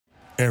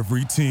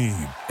Every team,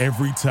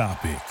 every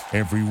topic,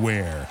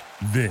 everywhere.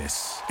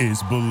 This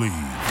is Believe.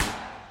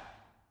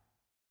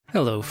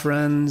 Hello,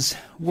 friends.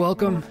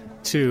 Welcome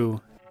to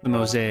the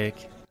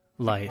Mosaic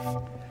Life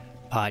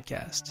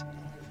Podcast.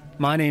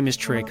 My name is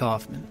Trey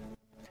Kaufman.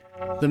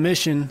 The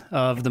mission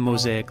of the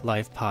Mosaic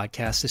Life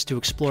Podcast is to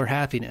explore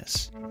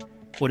happiness,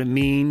 what it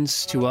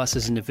means to us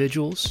as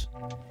individuals,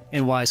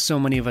 and why so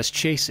many of us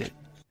chase it,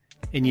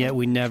 and yet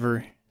we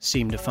never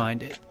seem to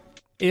find it.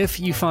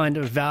 If you find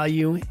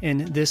value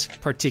in this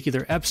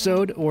particular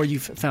episode, or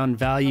you've found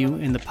value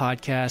in the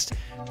podcast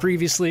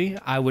previously,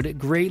 I would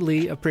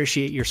greatly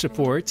appreciate your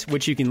support,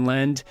 which you can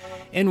lend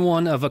in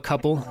one of a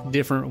couple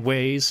different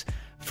ways.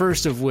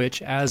 First of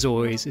which, as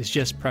always, is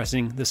just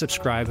pressing the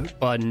subscribe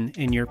button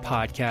in your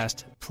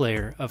podcast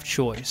player of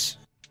choice.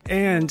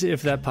 And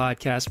if that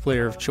podcast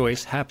player of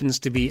choice happens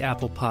to be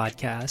Apple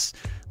Podcasts,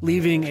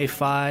 leaving a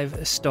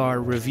 5-star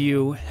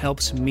review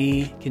helps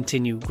me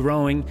continue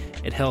growing.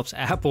 It helps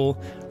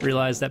Apple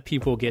realize that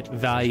people get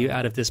value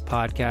out of this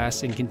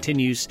podcast and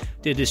continues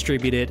to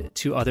distribute it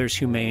to others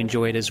who may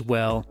enjoy it as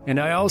well. And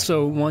I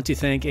also want to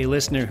thank a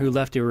listener who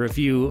left a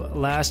review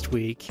last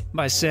week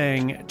by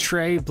saying,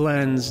 Trey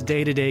blends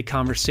day-to-day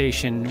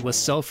conversation with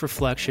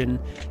self-reflection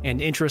and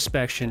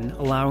introspection,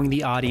 allowing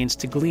the audience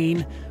to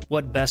glean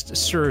what best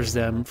serves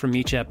them from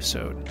each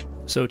episode.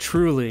 So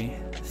truly,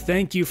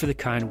 thank you for the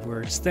kind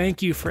words.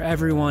 Thank you for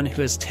everyone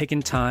who has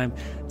taken time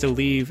to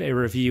leave a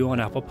review on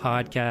Apple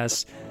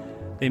Podcasts.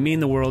 They mean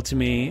the world to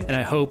me, and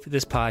I hope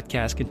this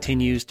podcast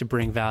continues to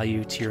bring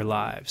value to your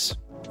lives.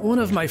 One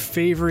of my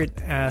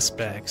favorite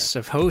aspects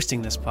of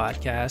hosting this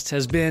podcast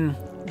has been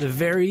the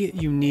very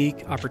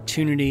unique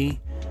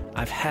opportunity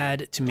I've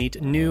had to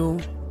meet new,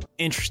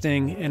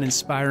 interesting, and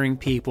inspiring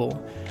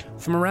people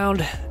from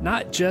around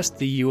not just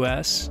the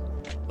US,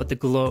 but the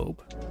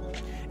globe.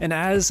 And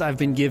as I've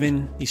been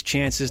given these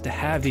chances to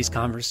have these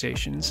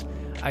conversations,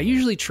 I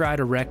usually try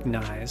to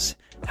recognize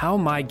how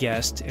my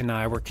guest and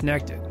I were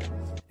connected.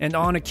 And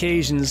on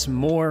occasions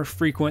more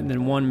frequent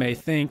than one may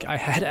think, I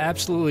had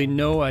absolutely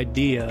no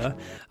idea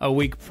a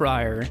week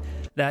prior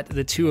that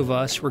the two of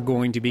us were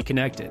going to be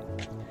connected.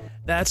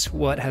 That's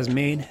what has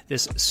made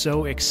this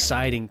so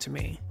exciting to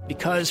me,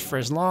 because for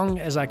as long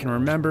as I can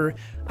remember,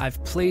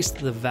 I've placed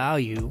the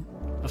value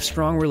of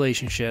strong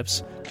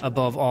relationships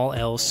above all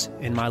else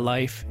in my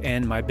life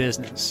and my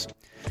business.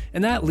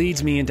 And that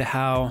leads me into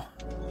how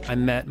I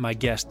met my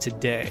guest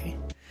today.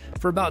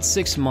 For about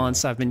 6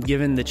 months, I've been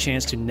given the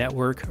chance to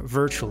network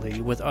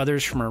virtually with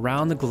others from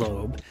around the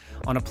globe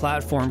on a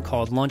platform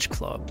called Lunch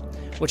Club,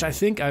 which I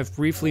think I've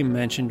briefly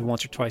mentioned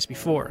once or twice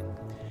before.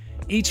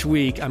 Each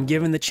week, I'm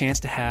given the chance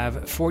to have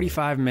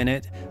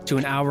 45-minute to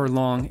an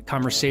hour-long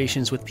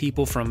conversations with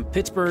people from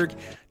Pittsburgh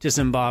to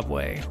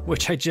Zimbabwe,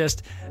 which I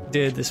just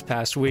did this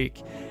past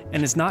week.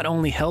 And it's not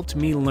only helped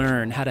me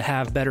learn how to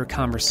have better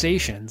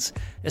conversations,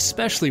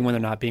 especially when they're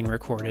not being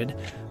recorded,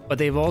 but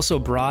they've also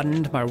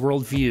broadened my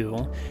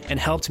worldview and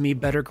helped me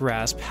better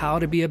grasp how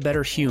to be a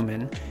better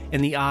human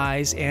in the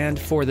eyes and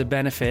for the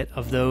benefit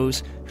of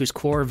those whose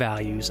core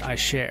values I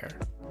share.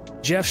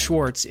 Jeff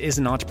Swartz is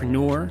an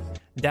entrepreneur,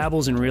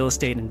 dabbles in real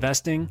estate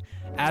investing,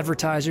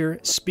 advertiser,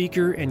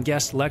 speaker, and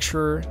guest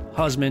lecturer,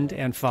 husband,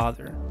 and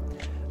father.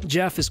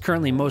 Jeff is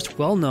currently most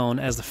well known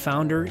as the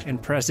founder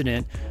and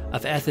president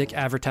of Ethic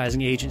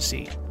Advertising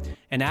Agency,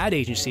 an ad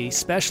agency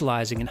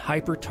specializing in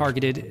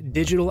hyper-targeted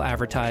digital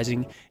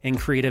advertising and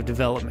creative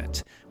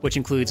development, which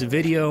includes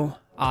video,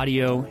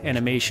 audio,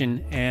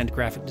 animation, and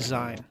graphic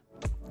design.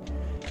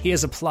 He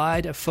has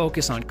applied a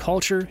focus on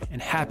culture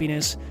and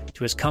happiness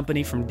to his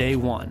company from day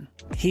one.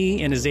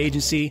 He and his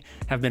agency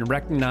have been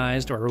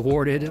recognized or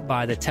awarded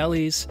by the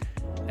Telly's,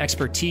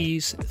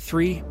 Expertise,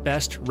 3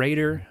 Best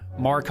Rater,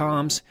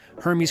 Marcoms,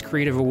 Hermes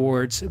Creative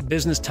Awards,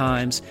 Business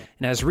Times,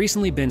 and has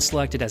recently been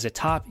selected as a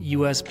top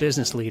U.S.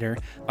 business leader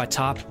by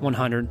Top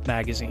 100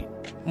 magazine.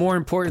 More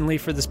importantly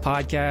for this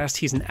podcast,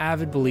 he's an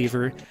avid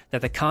believer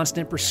that the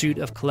constant pursuit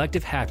of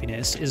collective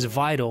happiness is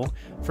vital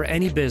for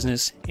any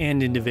business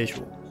and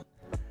individual.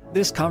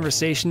 This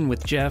conversation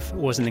with Jeff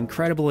was an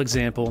incredible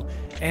example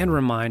and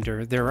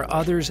reminder there are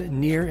others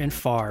near and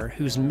far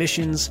whose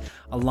missions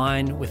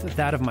align with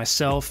that of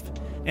myself,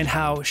 and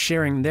how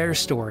sharing their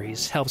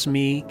stories helps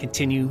me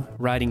continue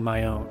writing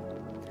my own.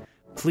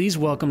 Please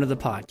welcome to the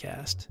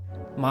podcast,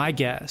 my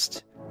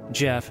guest,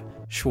 Jeff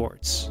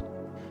Swartz.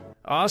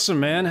 Awesome,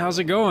 man. How's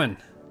it going?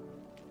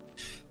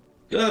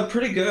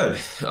 Pretty good.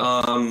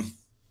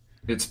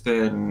 It's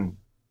been...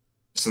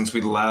 Since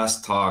we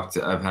last talked,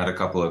 I've had a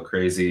couple of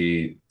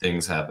crazy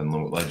things happen.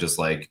 What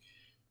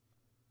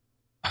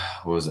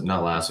was it?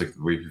 Not last week,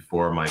 the week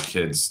before, my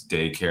kids'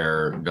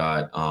 daycare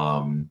got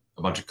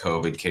a bunch of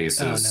COVID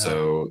cases. Oh, no.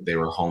 So they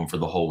were home for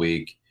the whole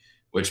week,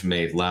 which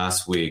made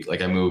last week,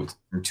 I moved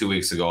from 2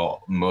 weeks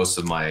ago, most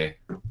of my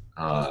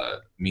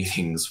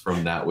meetings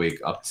from that week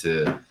up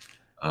to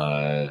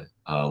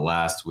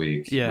last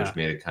week, which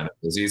made it kind of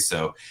busy.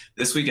 So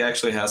this week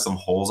actually has some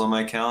holes on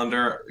my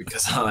calendar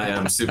because I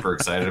am super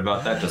excited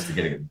about that, just to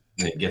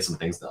get some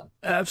things done.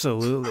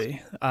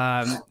 Absolutely.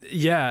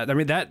 Yeah, I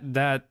mean,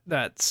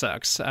 that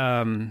sucks.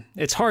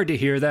 It's hard to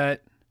hear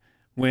that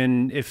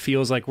when it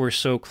feels like we're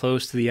so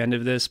close to the end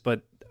of this,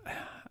 but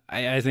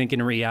I think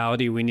in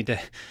reality, we need to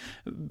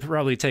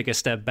probably take a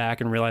step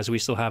back and realize we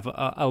still have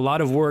a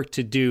lot of work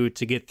to do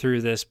to get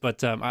through this.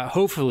 But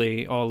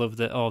hopefully all of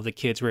the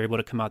kids were able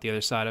to come out the other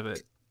side of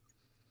it.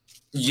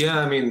 Yeah,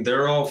 I mean,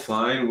 they're all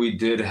fine. We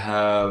did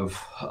have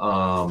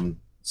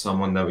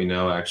someone that we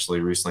know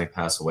actually recently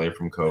passed away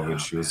from COVID.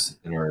 She was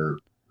in her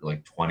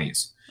like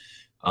 20s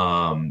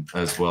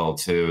as well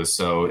too.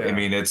 So I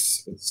mean,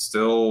 it's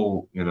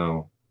still,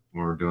 when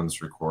we're doing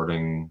this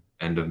recording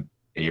end of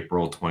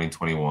April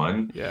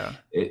 2021. Yeah.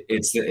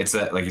 It's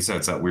that, like you said,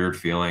 it's that weird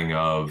feeling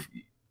of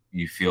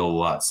you feel a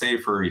lot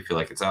safer. You feel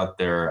like it's out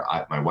there.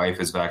 My wife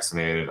is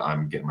vaccinated.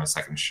 I'm getting my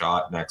second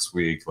shot next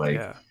week.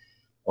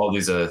 All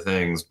these other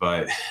things.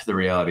 But the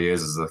reality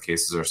is the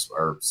cases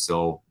are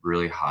still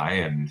really high,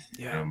 and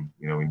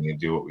we need to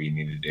do what we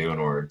need to do in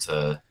order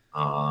to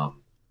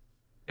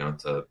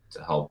to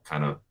help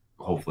kind of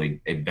hopefully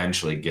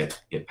eventually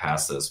get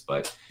past this.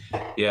 But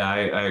yeah,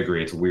 I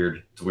agree. It's a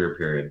weird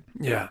period.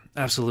 Yeah,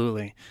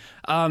 absolutely.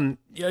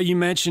 You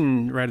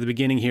mentioned right at the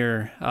beginning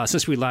here,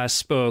 since we last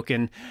spoke,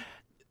 and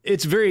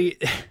it's very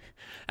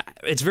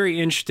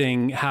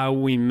interesting how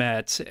we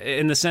met,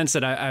 in the sense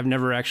that I've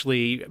never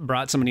actually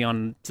brought somebody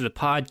on to the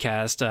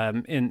podcast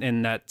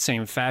in that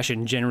same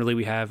fashion. Generally,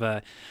 we have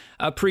a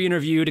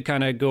pre-interview to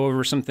kind of go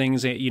over some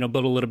things, build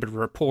a little bit of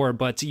rapport.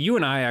 But you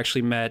and I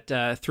actually met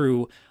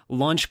through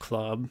Lunch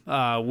Club,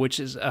 which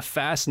is a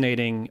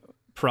fascinating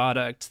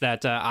product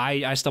that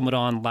I stumbled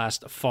on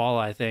last fall,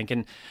 I think.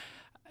 And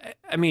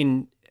I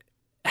mean,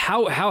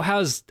 how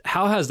has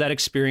that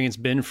experience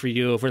been for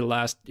you over the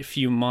last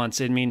few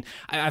months? I mean,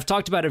 I've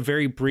talked about it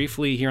very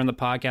briefly here on the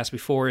podcast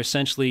before.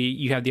 Essentially,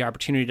 you have the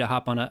opportunity to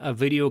hop on a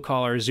video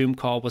call or a Zoom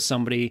call with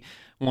somebody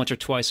once or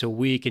twice a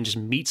week and just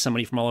meet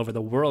somebody from all over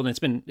the world.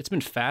 And it's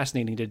been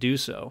fascinating to do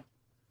so.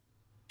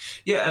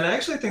 Yeah, and I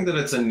actually think that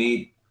it's a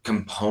neat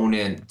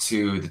component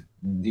to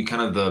the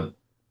kind of the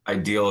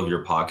ideal of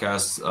your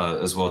podcast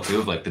as well too,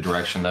 of like the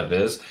direction that it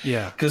is.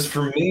 Yeah. Because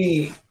for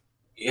me,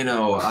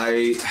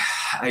 I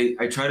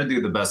try to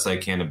do the best I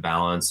can to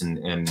balance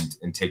and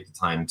take the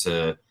time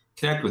to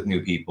connect with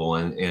new people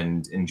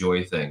and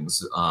enjoy things.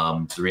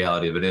 The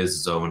reality of it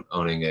is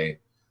owning a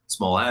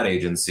small ad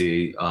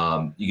agency,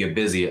 you get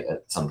busy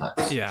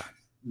sometimes. Yeah.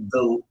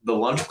 The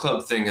Lunch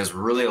Club thing has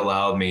really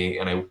allowed me,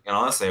 and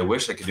honestly, I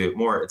wish I could do it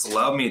more. It's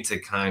allowed me to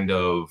kind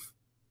of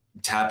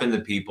tap into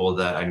people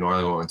that I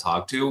normally won't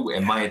talk to.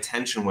 And my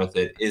intention with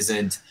it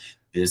isn't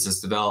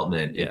business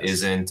development. Yes. It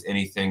isn't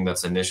anything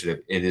that's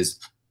initiative. It is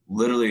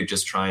literally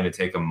just trying to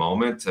take a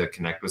moment to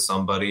connect with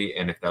somebody.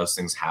 And if those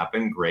things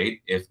happen,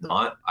 great. If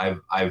not,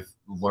 I've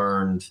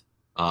learned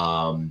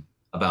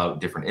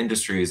about different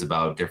industries,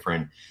 about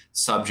different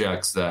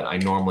subjects that I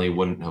normally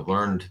wouldn't have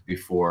learned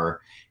before.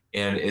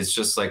 And it's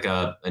just like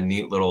a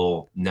neat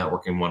little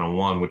networking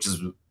one-on-one, which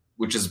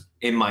is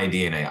in my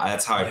DNA.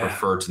 That's how I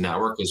prefer to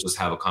network, is just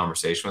have a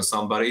conversation with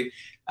somebody,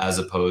 as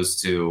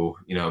opposed to,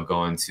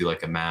 going to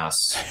like a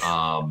mass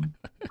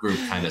group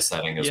kind of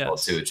setting as well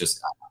too. It's just,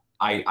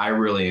 I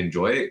really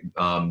enjoy it.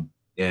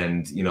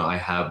 And, I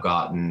have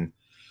gotten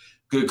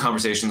good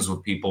conversations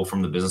with people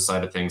from the business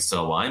side of things to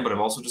align, but I've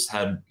also just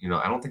had,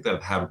 I don't think that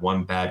I've had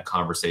one bad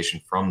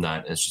conversation from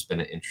that. It's just been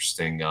an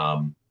interesting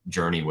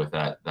journey with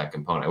that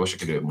component. I wish I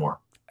could do it more.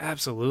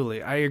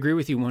 Absolutely. I agree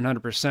with you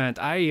 100%.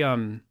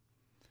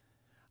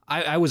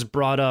 I was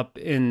brought up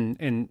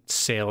in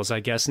sales, I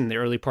guess, in the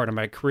early part of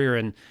my career.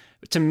 And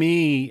to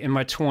me, in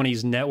my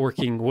 20s,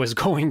 networking was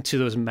going to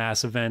those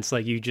mass events,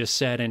 like you just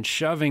said, and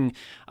shoving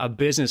a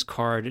business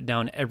card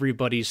down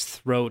everybody's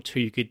throat who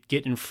you could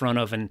get in front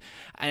of, and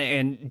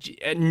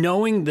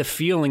knowing the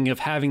feeling of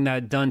having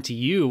that done to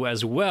you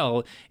as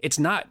well. It's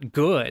not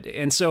good.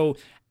 And so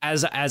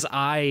as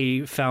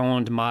I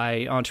found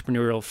my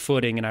entrepreneurial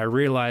footing, and I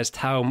realized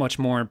how much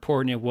more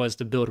important it was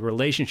to build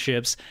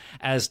relationships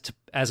as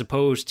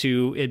opposed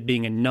to it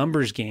being a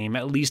numbers game,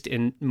 at least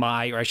in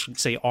my, or I should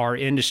say our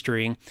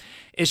industry,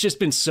 it's just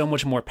been so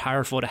much more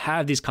powerful to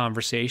have these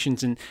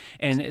conversations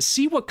and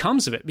see what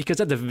comes of it. Because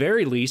at the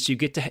very least, you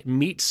get to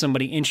meet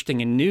somebody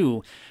interesting and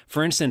new.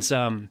 For instance,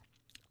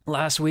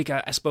 last week,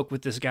 I spoke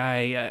with this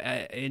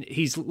guy.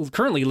 He's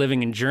currently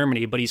living in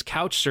Germany, but he's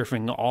couch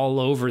surfing all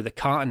over the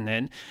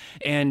continent.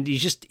 And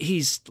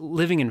he's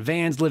living in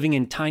vans, living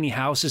in tiny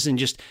houses, and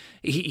just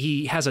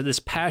he has this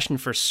passion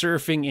for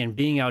surfing and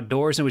being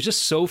outdoors. And it was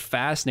just so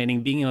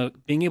fascinating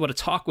being able to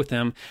talk with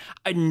him.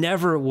 I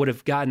never would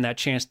have gotten that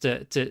chance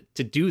to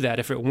do that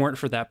if it weren't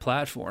for that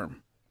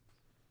platform.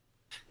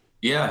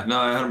 Yeah, no,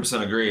 I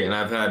 100% agree. And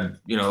I've had,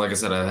 like I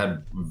said, I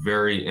had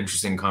very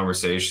interesting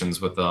conversations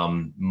with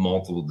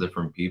multiple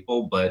different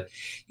people. But,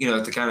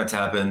 to kind of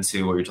tap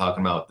into what you're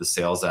talking about, the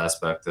sales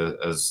aspect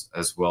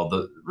as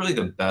well, really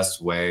the best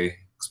way,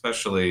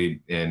 especially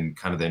in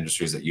kind of the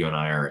industries that you and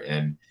I are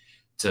in,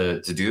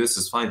 to do this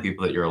is find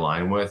people that you're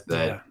aligned with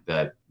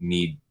that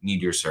need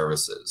your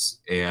services.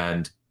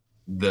 And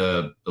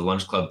the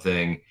lunch club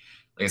thing,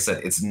 like I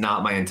said, it's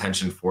not my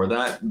intention for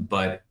that,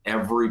 but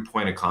every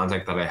point of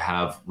contact that I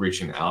have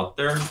reaching out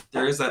there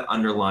is that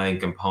underlying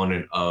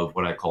component of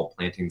what I call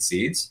planting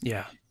seeds.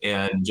 Yeah.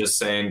 And just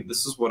saying,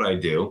 this is what I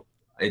do.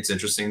 It's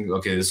interesting.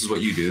 Okay, this is what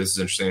you do. This is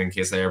interesting in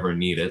case I ever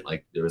need it.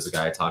 Like there was a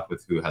guy I talked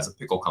with who has a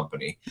pickle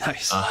company,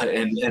 Nice.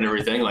 and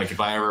everything. Like if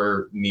I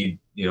ever need,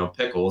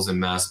 pickles in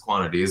mass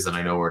quantities, then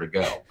I know where to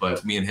go.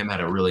 But me and him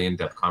had a really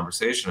in-depth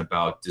conversation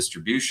about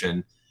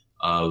distribution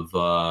of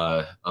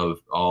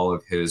all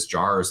of his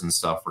jars and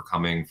stuff were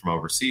coming from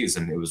overseas,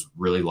 and it was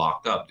really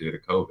locked up due to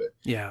COVID.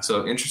 Yeah.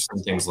 So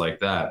interesting things like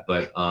that.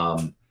 But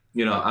I'm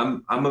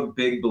a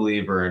big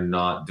believer in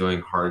not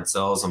doing hard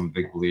sells. I'm a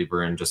big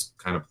believer in just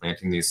kind of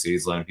planting these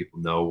seeds, letting people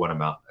know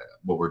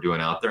what we're doing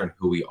out there and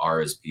who we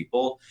are as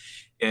people,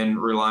 and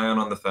relying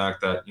on the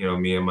fact that,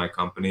 me and my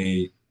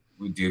company,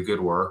 we do good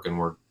work and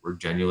we're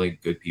genuinely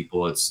good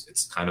people.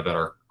 It's kind of at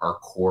our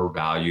core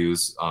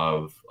values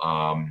of,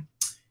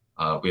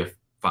 we have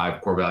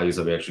 5 core values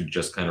that we actually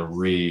just kind of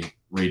redid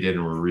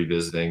and we're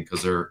revisiting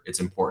because it's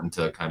important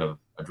to kind of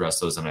address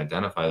those and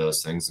identify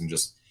those things. And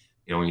just,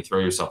 when you throw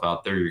yourself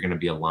out there, you're going to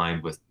be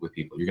aligned with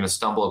people. You're going to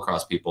stumble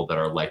across people that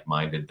are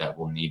like-minded that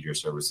will need your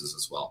services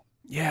as well.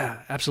 Yeah,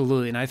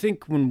 absolutely. And I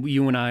think when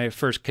you and I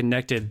first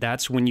connected,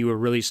 that's when you were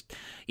really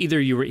either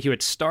you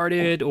had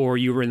started or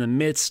you were in the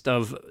midst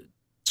of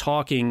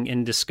talking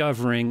and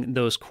discovering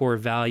those core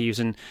values.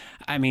 And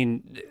I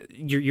mean,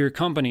 your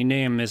company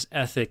name is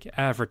Ethic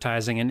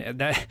Advertising,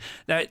 and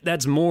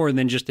that's more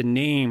than just a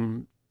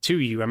name to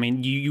you. I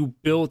mean, you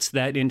built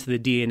that into the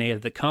DNA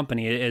of the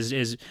company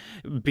as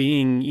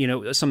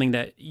being, something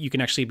that you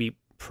can actually be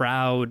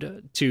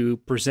proud to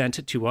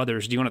present to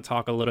others. Do you want to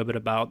talk a little bit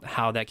about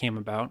how that came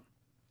about?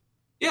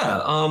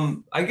 Yeah,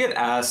 I get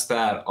asked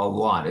that a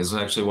lot. It's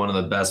actually one of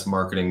the best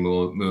marketing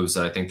moves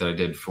that I think that I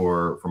did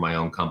for my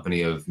own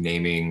company of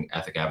naming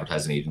Ethic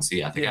Advertising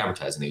Agency,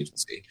 Advertising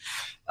Agency.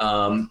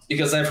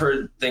 Because I've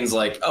heard things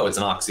like, oh, it's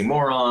an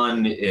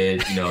oxymoron.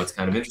 It's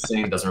kind of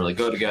interesting. It doesn't really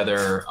go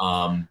together.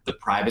 The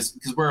privacy,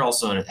 because we're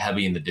also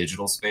heavy in the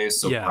digital space.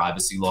 So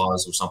privacy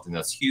laws are something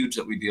that's huge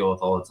that we deal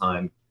with all the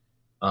time.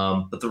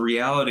 But the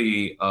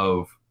reality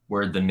of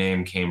where the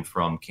name came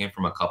from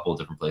a couple of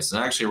different places.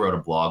 I actually wrote a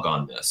blog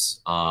on this.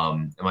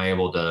 Am I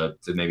able to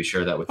maybe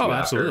share that with you? Oh,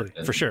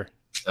 absolutely. For sure.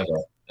 Okay.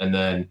 And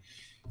then,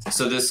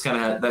 so this kind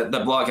of,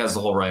 that blog has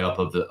the whole write-up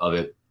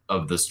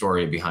of the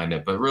story behind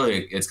it, but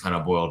really it's kind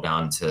of boiled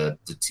down to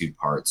 2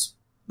 parts.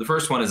 The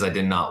first one is I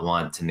did not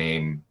want to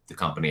name the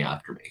company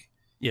after me.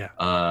 Yeah.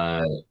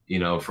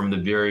 From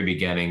the very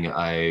beginning,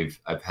 I've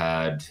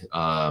had,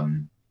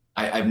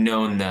 I've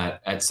known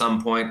that at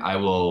some point I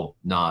will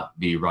not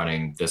be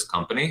running this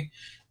company.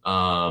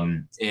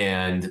 And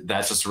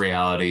that's just a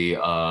reality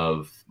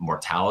of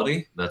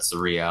mortality. That's the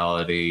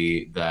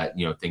reality that,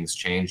 things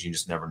change. You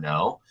just never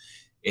know.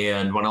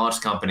 And when I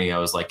launched the company, I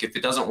was like, if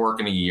it doesn't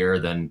work in a year,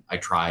 then I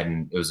tried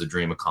and it was a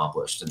dream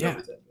accomplished and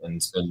everything. And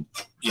it's been,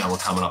 we're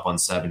coming up on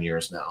 7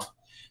 years now.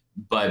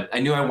 But I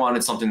knew I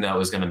wanted something that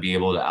was going to be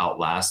able to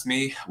outlast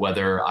me,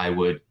 whether I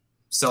would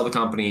sell the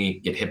company,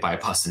 get hit by a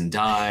bus and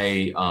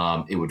die,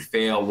 it would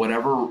fail,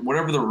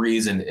 whatever the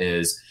reason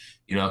is,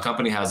 a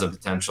company has a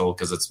potential,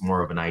 because it's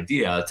more of an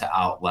idea, to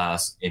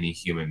outlast any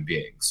human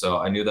being. So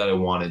I knew that I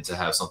wanted to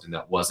have something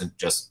that wasn't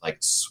just like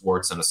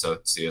Swartz and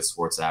Associates,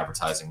 Swartz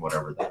Advertising,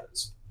 whatever that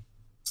is.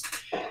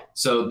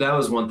 So that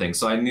was one thing.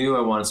 So I knew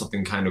I wanted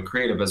something kind of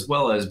creative, as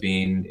well as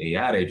being a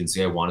ad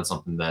agency. I wanted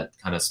something that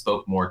kind of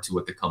spoke more to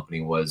what the company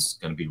was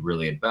going to be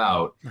really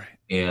about, right,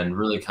 and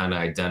really kind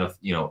of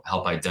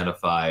help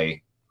identify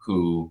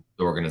who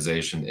the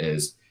organization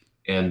is.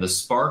 And the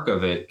spark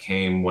of it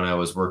came when I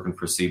was working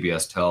for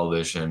CBS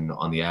Television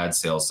on the ad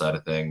sales side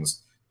of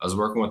things. I was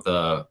working with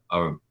a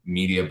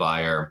media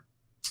buyer,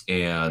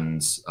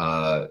 and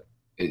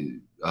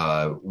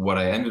what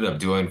I ended up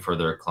doing for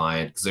their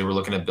client, because they were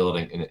looking at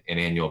building an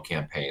annual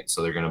campaign,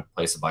 so they're going to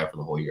place a buy for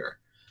the whole year.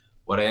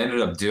 What I ended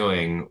up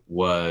doing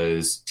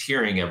was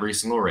tiering every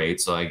single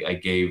rate. So I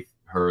gave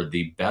her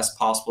the best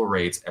possible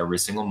rates every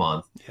single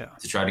month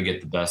to try to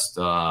get the best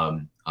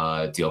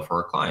deal for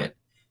our client.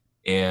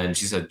 And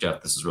she said,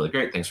 Jeff, this is really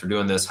great. Thanks for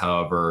doing this.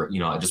 However,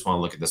 I just want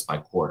to look at this by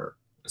quarter.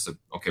 I said,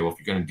 okay, well, if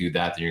you're going to do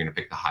that, then you're going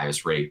to pick the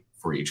highest rate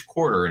for each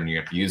quarter, and you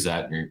have to use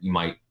that. And you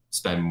might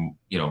spend,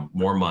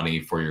 more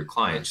money for your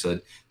client. She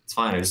said, it's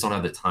fine. I just don't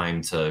have the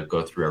time to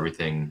go through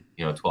everything,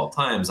 12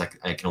 times.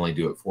 I can only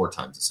do it 4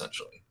 times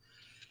essentially.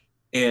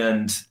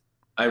 And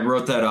I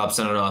wrote that up,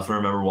 sent it off. I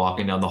remember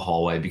walking down the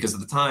hallway, because at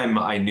the time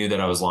I knew that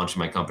I was launching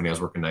my company. I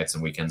was working nights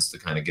and weekends to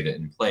kind of get it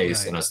in place.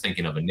 Right. And I was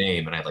thinking of a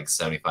name, and I had like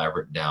 75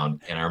 written down.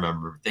 And I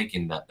remember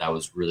thinking that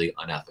was really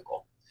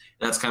unethical.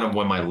 And that's kind of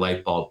when my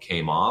light bulb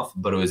came off.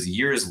 But it was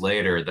years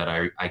later that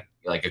I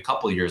like a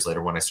couple of years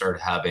later, when I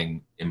started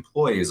having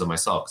employees of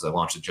myself, because I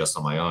launched it just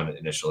on my own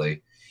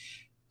initially,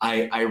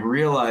 I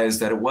realized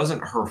that it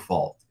wasn't her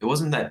fault. It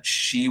wasn't that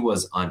she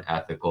was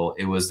unethical.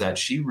 It was that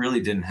she really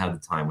didn't have the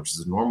time, which is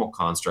a normal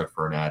construct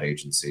for an ad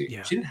agency.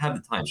 Yeah. She didn't have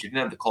the time. She didn't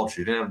have the culture.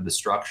 She didn't have the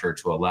structure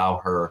to allow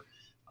her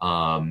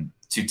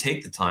to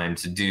take the time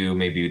to do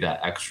maybe that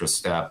extra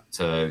step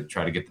to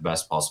try to get the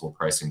best possible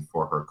pricing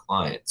for her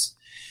clients.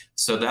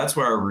 So that's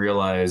where I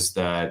realized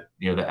that,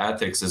 the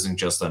ethics isn't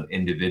just an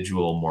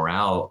individual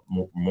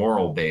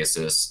moral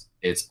basis.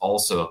 It's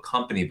also a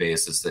company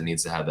basis that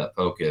needs to have that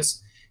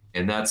focus.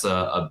 And that's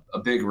a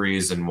big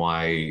reason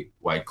why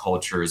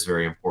culture is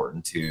very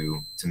important to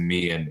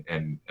me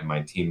and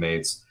my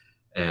teammates,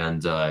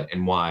 and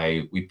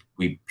why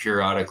we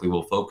periodically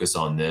will focus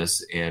on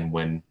this. And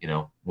when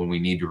we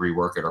need to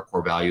rework it, our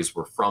core values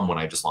were from when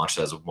I just launched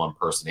it as a one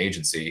person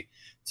agency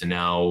to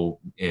now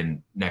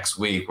in next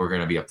week, we're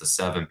going to be up to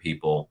 7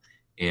 people.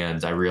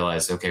 And I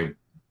realized, okay,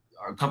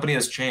 our company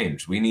has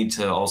changed. We need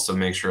to also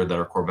make sure that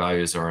our core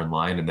values are in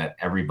line and that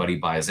everybody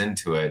buys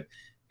into it.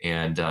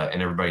 And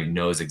everybody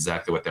knows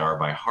exactly what they are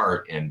by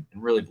heart and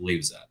really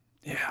believes that.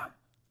 Yeah,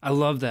 I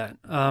love that.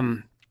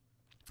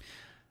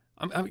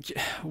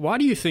 Why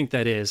do you think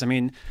that is? I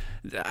mean,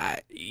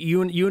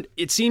 you.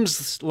 It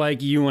seems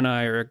like you and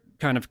I are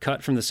kind of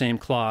cut from the same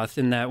cloth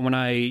in that when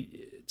I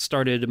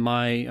started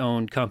my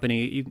own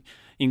company, you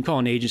can call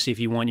it an agency if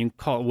you want, you can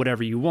call it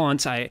whatever you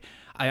want.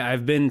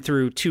 I've been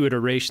through 2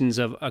 iterations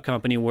of a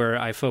company where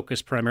I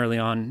focus primarily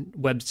on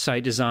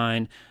website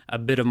design, a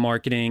bit of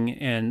marketing,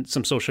 and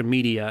some social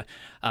media.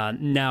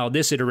 Now,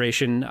 this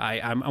iteration,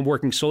 I'm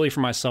working solely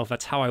for myself.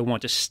 That's how I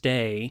want to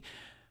stay,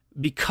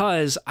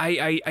 because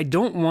I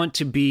don't want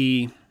to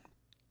be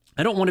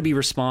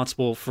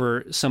responsible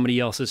for somebody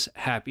else's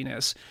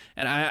happiness.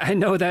 And I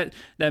know that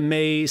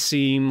may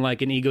seem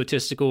like an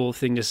egotistical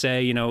thing to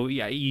say,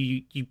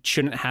 you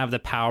shouldn't have the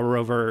power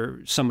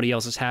over somebody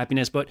else's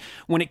happiness. But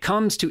when it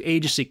comes to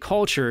agency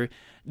culture,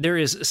 there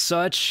is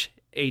such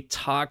a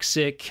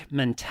toxic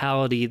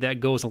mentality that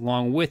goes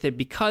along with it,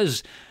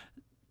 because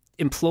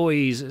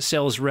employees,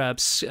 sales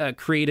reps,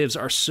 creatives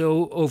are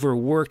so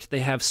overworked. They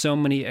have so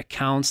many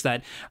accounts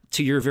that,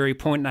 to your very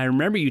point, and I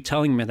remember you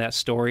telling me that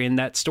story, and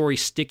that story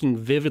sticking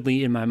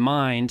vividly in my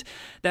mind,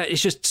 that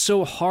it's just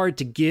so hard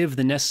to give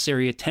the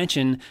necessary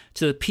attention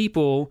to the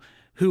people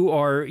who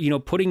are,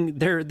 putting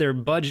their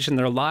budgets and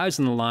their lives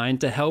on the line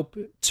to help,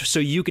 so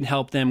you can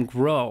help them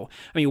grow.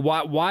 I mean,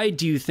 why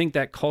do you think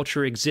that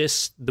culture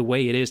exists the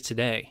way it is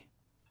today?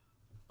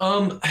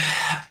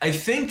 I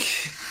think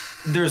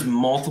there's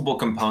multiple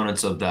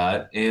components of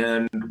that.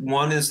 And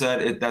one is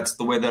that that's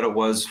the way that it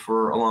was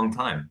for a long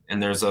time.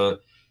 And there's a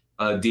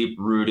deep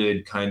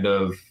rooted kind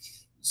of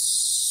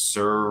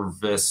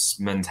service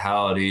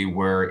mentality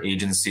where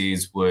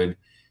agencies would,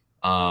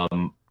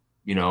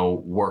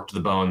 work to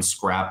the bone,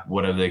 scrap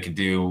whatever they could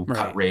do, right,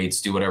 cut rates,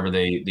 do whatever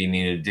they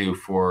needed to do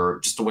for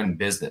just to win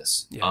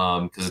business. Yeah.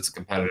 Because it's a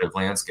competitive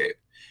landscape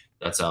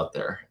that's out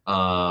there.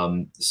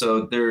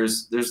 So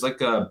there's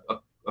like a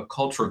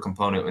cultural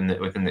component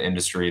within the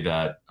industry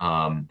that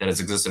has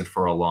existed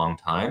for a long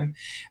time,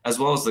 as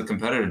well as the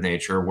competitive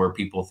nature where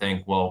people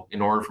think, well,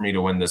 in order for me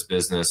to win this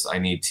business, I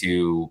need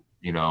to,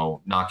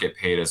 not get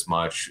paid as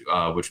much,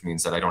 which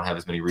means that I don't have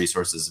as many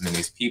resources, as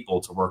many people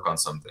to work on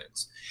some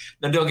things.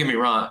 Now, don't get me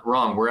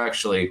wrong. We're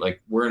actually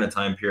we're in a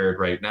time period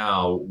right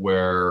now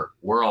where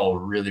we're all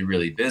really,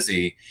 really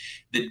busy.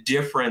 The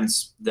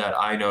difference that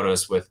I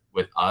notice with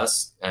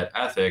us at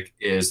Ethic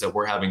is that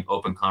we're having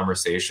open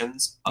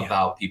conversations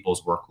about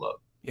people's workload.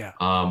 Yeah.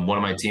 One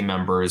of my team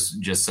members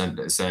just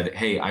said,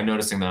 hey, I'm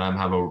noticing that I'm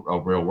having a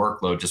real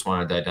workload. Just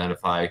wanted to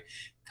identify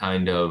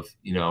kind of,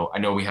 I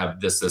know we have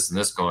this, and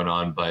this going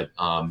on, but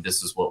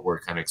this is what we're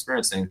kind of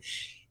experiencing.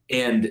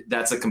 And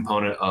that's a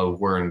component of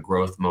we're in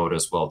growth mode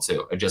as well,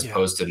 too. I just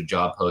posted a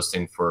job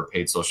posting for a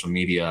paid social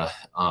media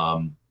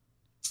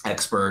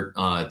expert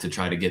to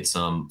try to get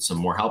some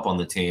more help on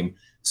the team.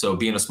 So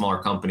being a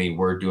smaller company,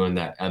 we're doing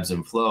that ebbs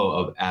and flow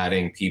of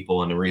adding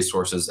people and the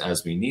resources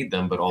as we need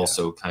them, but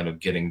also kind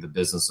of getting the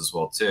business as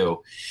well,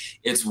 too.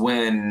 It's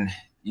when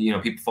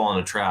people fall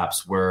into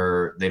traps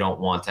where they don't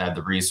want to add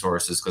the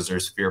resources because they're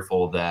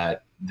fearful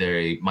that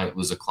they might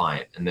lose a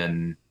client, and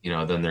then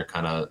then they're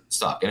kind of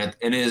stuck, and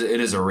it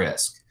is a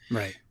risk.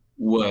 Right.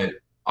 What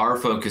our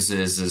focus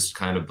is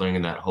kind of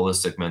bringing that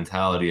holistic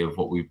mentality of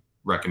what we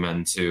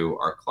recommend to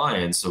our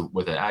clients, so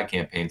with an ad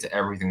campaign, to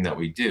everything that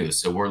we do.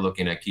 So we're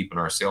looking at keeping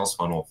our sales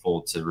funnel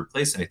full to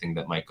replace anything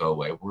that might go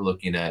away. We're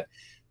looking at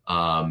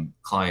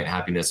client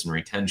happiness and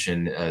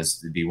retention as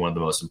to be one of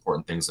the most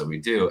important things that we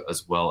do,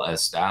 as well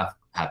as staff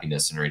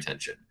happiness and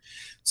retention.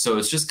 So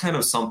it's just kind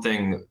of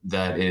something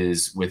that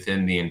is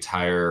within the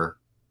entire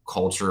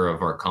culture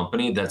of our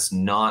company. That's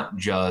not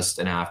just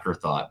an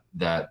afterthought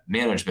that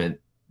management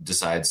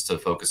decides to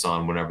focus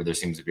on whenever there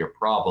seems to be a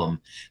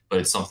problem, but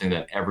it's something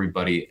that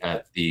everybody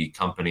at the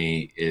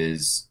company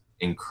is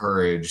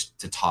encouraged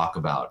to talk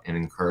about and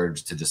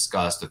encouraged to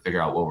discuss, to figure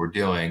out what we're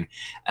doing,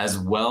 as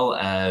well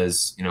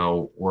as,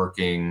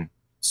 working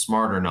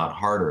smarter, not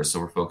harder. So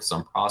we're focused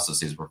on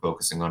processes. We're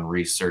focusing on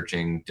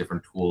researching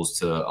different tools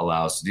to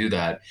allow us to do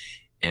that.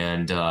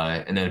 And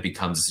then it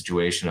becomes a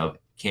situation of,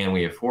 can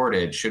we afford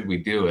it? Should we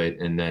do it?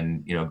 And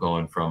then,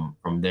 going from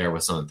there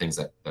with some of the things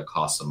that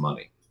cost some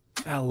money.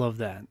 I love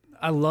that.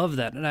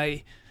 And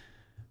I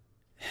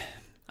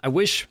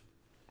wish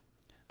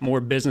more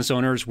business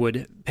owners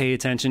would pay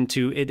attention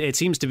to it. It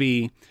seems to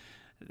be,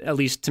 at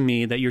least to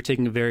me, that you're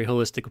taking a very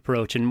holistic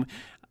approach. And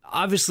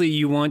obviously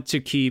you want to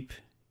keep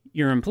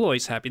your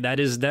employees happy. That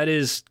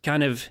is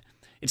kind of,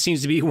 it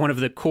seems to be one of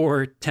the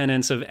core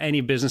tenets of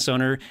any business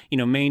owner,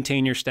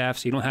 maintain your staff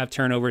so you don't have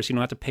turnover, so you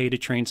don't have to pay to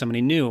train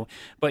somebody new.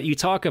 But you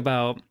talk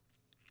about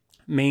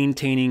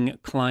maintaining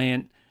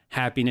client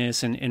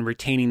happiness and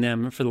retaining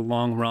them for the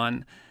long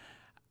run.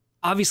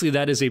 Obviously,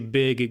 that is a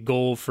big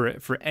goal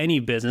for any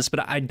business,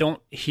 but I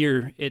don't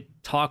hear it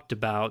talked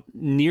about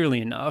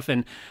nearly enough.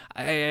 And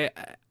I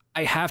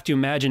have to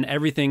imagine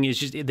everything is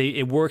just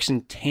it works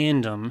in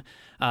tandem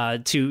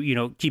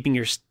to keeping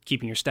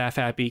your staff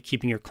happy,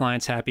 keeping your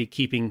clients happy,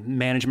 keeping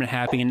management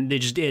happy, and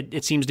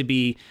it seems to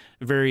be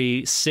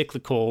very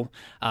cyclical,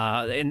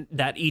 and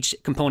that each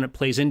component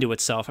plays into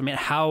itself. I mean,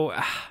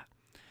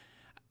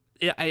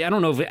 I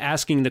don't know if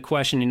asking the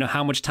question,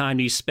 how much time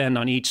do you spend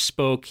on each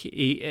spoke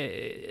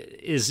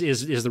is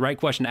the right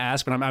question to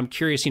ask, but I'm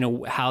curious,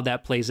 how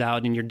that plays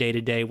out in your day to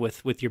day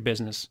with your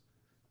business.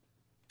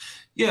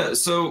 Yeah.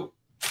 So,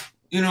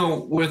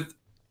 with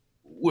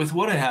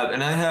what I have,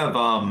 and I have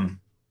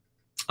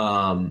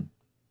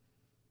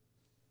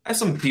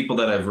some people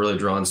that I've really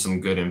drawn some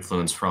good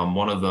influence from.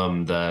 One of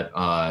them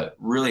that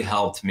really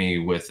helped me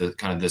with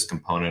kind of this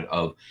component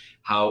of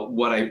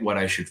what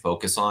I should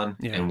focus on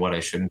and what I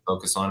shouldn't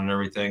focus on and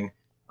everything.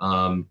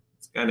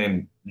 It's a guy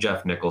named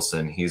Jeff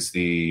Nicholson. He's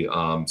the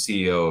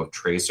CEO of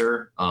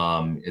Tracer.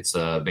 It's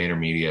a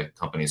VaynerMedia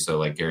company, so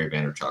like Gary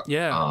Vaynerchuk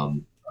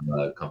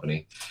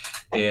company.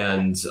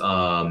 And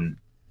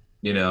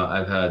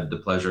I've had the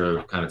pleasure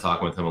of kind of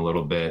talking with him a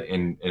little bit.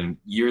 And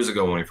years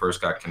ago when we first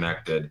got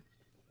connected,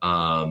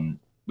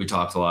 we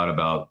talked a lot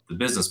about the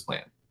business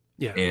plan.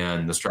 Yeah.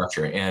 And the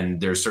structure.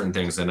 And there's certain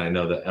things, and I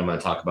know that I'm going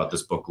to talk about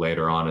this book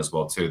later on as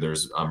well too.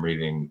 I'm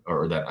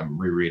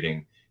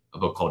rereading a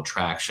book called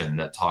Traction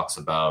that talks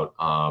about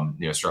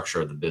structure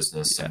of the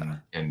business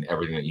and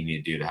everything that you need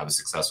to do to have a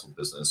successful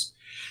business.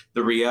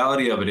 The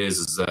reality of it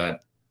is that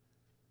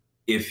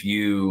if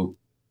you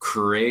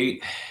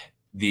create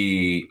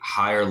the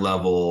higher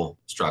level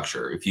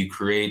structure, if you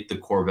create the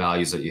core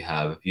values that you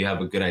have, if you have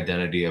a good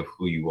identity of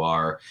who you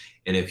are,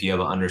 and if you have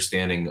an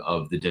understanding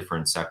of the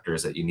different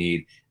sectors that you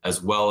need,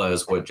 as well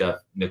as what Jeff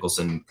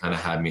Nicholson kind of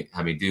had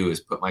me do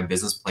is put my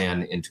business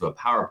plan into a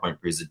PowerPoint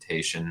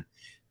presentation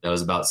that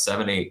was about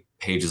 7-8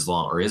 pages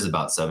long, or is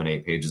about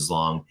 7-8 pages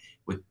long,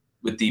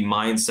 with the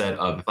mindset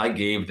of, if I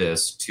gave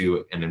this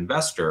to an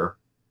investor,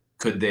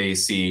 could they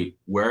see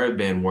where I've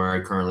been, where I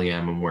currently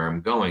am, and where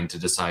I'm going to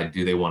decide,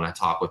 do they want to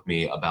talk with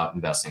me about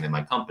investing in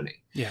my company?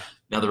 Yeah.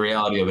 Now, the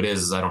reality of it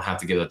is I don't have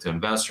to give that to an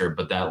investor,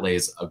 but that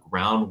lays a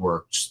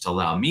groundwork just to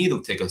allow me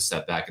to take a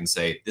step back and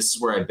say, this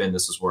is where I've been,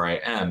 this is where I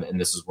am, and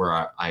this is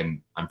where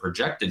I'm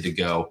projected to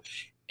go,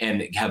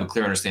 and have a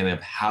clear understanding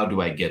of how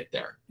do I get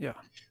there. Yeah.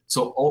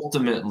 So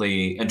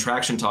ultimately, and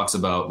Traction talks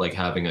about like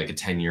having like a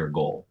 10-year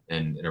goal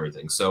and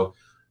everything. So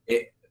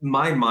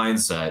my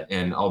mindset,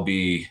 and I'll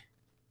be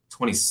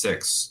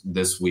 26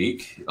 this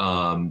week.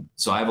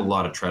 So I have a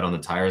lot of tread on the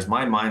tires.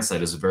 My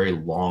mindset is very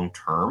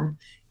long-term,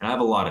 and I have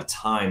a lot of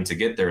time to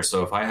get there.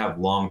 So if I have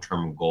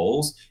long-term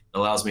goals, it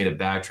allows me to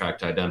backtrack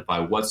to identify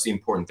what's the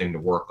important thing to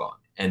work on,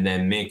 and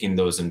then making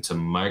those into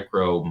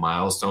micro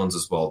milestones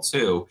as well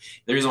too.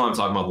 The reason why I'm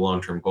talking about the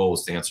long-term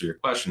goals, to answer your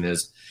question,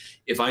 is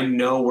if I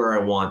know where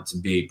I want to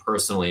be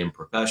personally and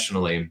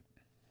professionally,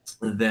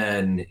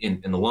 then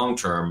in the long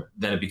term,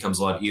 then it becomes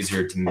a lot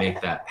easier to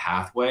make that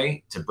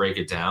pathway, to break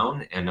it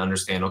down and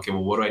understand, okay,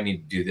 well, what do I need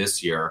to do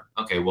this year?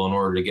 Okay, well, in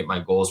order to get my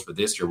goals for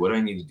this year, what do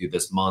I need to do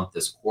this month,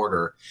 this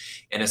quarter?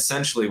 And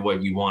essentially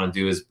what you want to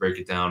do is break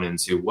it down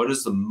into what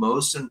is the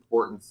most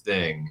important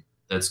thing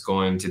that's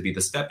going to be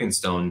the stepping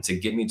stone to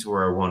get me to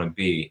where I want to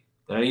be,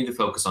 that I need to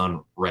focus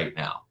on right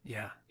now.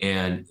 Yeah.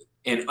 And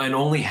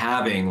only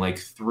having like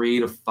 3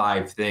 to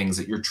 5 things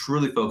that you're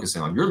truly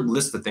focusing on. Your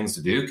list of things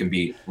to do can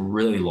be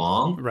really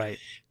long, right?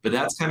 But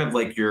that's kind of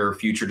like your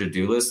future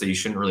to-do list, that you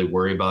shouldn't really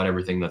worry about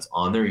everything that's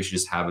on there. You should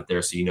just have it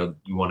there so you know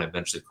you want to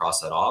eventually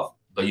cross that off.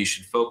 But you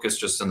should focus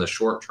just in the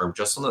short term,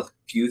 just on the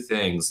few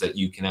things that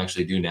you can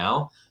actually do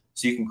now,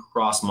 so you can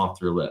cross them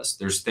off your list.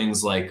 There's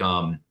things like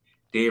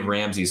Dave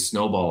Ramsey's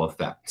snowball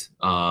effect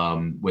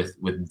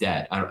with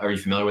debt. Are you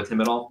familiar with him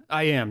at all?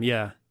 I am,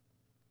 yeah.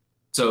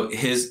 So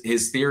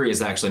his theory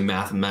is actually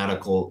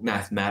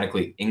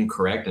mathematically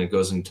incorrect, and it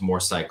goes into more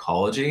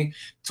psychology,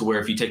 to where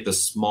if you take the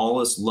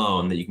smallest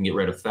loan that you can get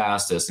rid of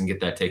fastest and get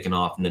that taken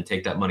off, and then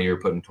take that money you're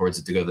putting towards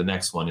it to go to the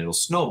next one, it'll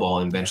snowball,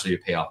 and eventually you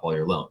pay off all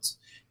your loans.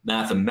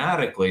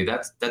 Mathematically,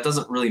 that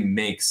doesn't really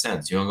make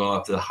sense. You don't go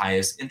up to the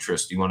highest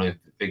interest. You want to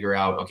figure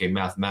out, okay,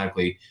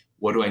 mathematically,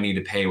 what do I need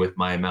to pay with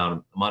my amount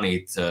of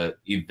money to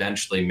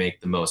eventually make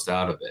the most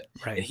out of it?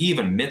 Right. And he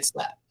even admits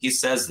that. He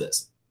says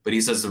this. But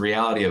he says the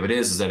reality of it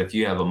is that if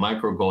you have a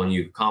micro goal and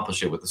you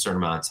accomplish it with a certain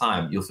amount of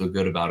time, you'll feel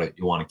good about it.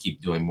 You want to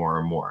keep doing more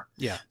and more.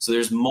 Yeah. So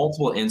there's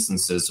multiple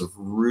instances of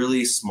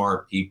really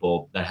smart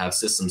people that have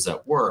systems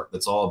at work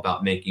that's all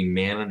about making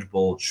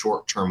manageable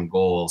short-term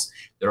goals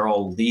that are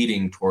all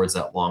leading towards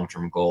that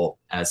long-term goal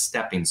as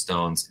stepping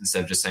stones,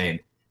 instead of just saying,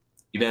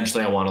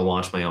 eventually I want to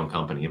launch my own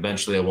company.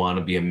 Eventually I want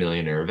to be a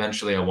millionaire.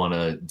 Eventually I want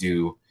to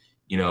do,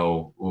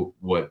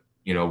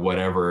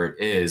 whatever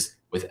it is,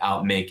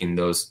 without making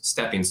those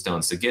stepping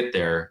stones to get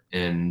there.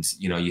 And,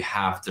 you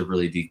have to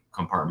really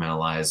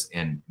decompartmentalize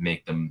and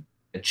make them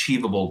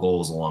achievable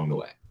goals along the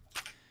way.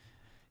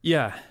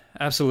 Yeah,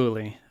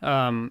 absolutely.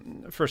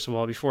 First of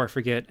all, before I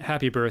forget,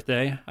 happy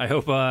birthday. I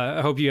hope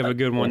you have a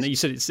good one. You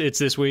said it's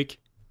this week?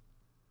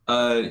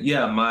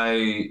 Yeah,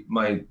 my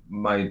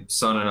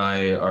son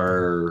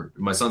and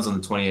my son's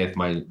on the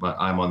 28th,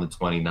 I'm on the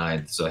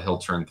 29th, so he'll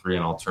turn 3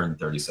 and I'll turn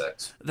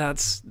 36.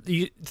 That's,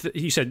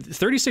 you said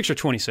 36 or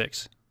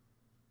 26?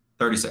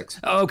 36.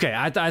 Oh, okay.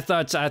 I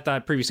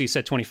thought previously you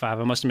said 25.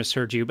 I must have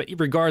misheard you. But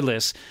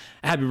regardless,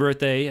 happy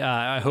birthday.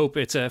 I hope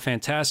it's a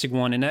fantastic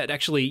one. And that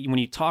actually, when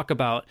you talk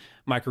about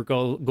micro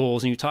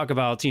goals and you talk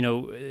about,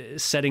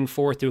 setting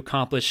forth to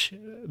accomplish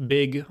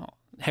big,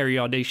 hairy,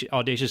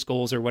 audacious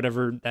goals, or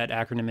whatever that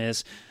acronym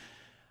is,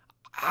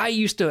 I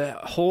used to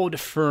hold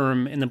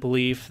firm in the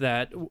belief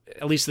that,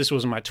 at least this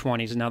was in my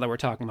 20s, and now that we're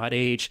talking about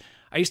age,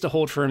 I used to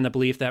hold firm in the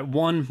belief that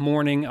one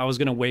morning I was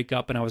going to wake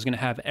up and I was going to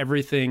have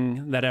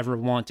everything that I ever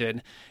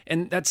wanted.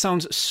 And that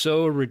sounds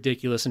so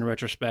ridiculous in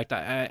retrospect.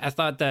 I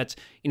thought that,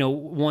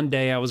 one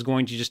day I was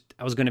going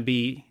to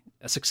be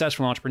a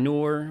successful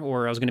entrepreneur,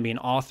 or I was going to be an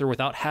author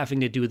without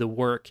having to do the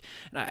work.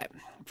 And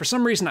for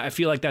some reason, I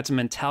feel like that's a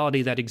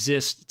mentality that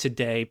exists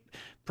today,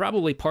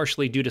 probably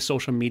partially due to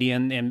social media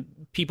and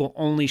people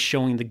only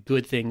showing the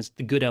good things,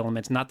 the good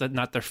elements, not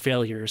their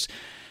failures.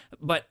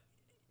 But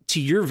to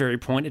your very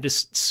point, it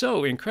is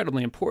so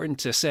incredibly important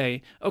to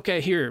say,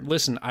 okay, here,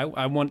 listen,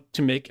 I want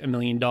to make $1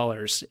 million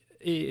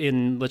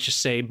in, let's just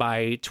say,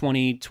 by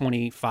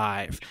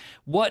 2025.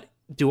 What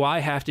do I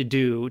have to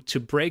do to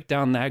break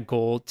down that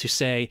goal to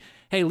say,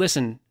 hey,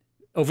 listen,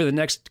 over the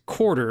next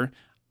quarter,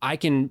 I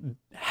can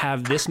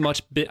have this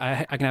much.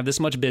 I can have this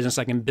much business.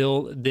 I can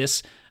build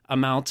this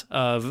amount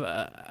of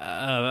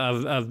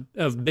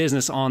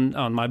business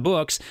on my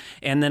books,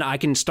 and then I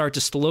can start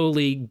to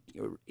slowly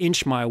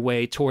inch my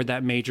way toward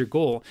that major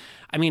goal.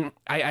 I mean,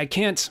 I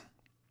can't.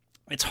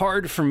 It's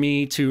hard for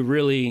me to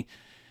really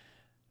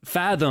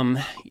fathom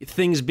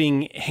things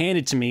being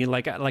handed to me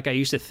like I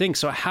used to think.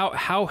 So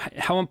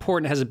how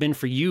important has it been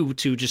for you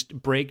to just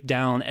break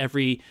down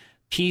every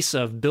piece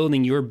of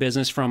building your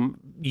business, from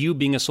you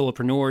being a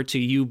solopreneur to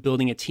you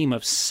building a team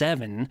of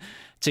 7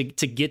 to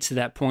get to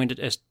that point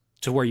as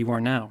to where you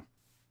are now?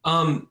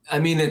 I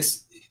mean,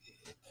 it's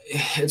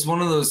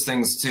one of those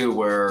things too,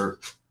 where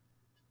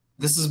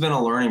this has been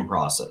a learning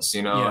process,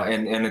 Yeah.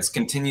 and it's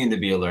continuing to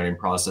be a learning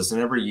process.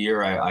 And every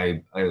year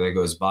I that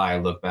goes by, I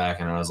look back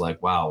and I was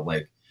like, wow,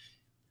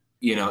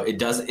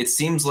 it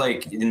seems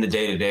like in the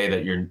day-to-day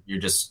that you're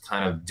just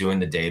kind of doing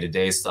the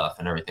day-to-day stuff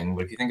and everything.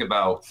 But if you think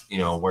about,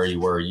 where you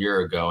were a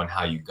year ago and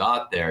how you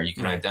got there, you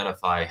can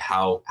identify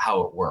how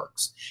it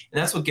works.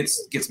 And that's what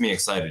gets me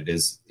excited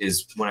is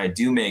when I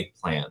do make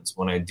plans,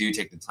 when I do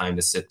take the time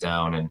to sit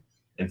down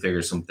and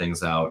figure some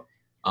things out,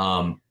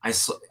 I'm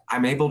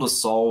able to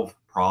solve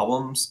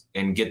problems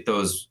and get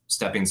those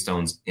stepping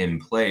stones in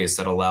place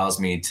that allows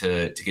me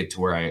to get to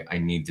where I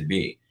need to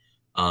be.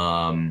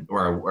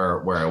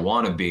 Where I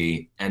want to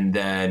be. And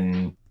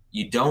then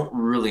you don't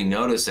really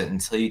notice it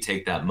until you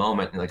take that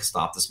moment and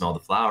stop to smell the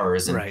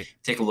flowers and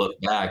take a look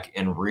back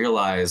and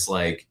realize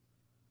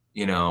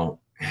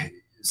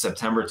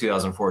September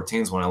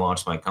 2014 is when I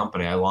launched my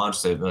company. I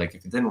launched it, if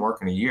it didn't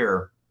work in a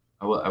year,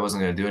 I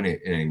wasn't going to do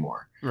it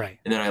anymore. Right.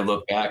 And then I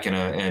look back and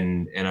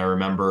I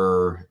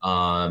remember,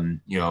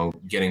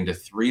 getting to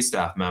 3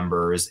 staff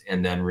members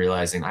and then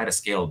realizing I had a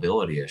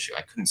scalability issue.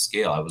 I couldn't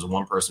scale. I was a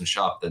one-person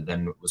shop that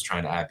then was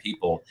trying to add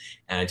people.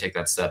 And I take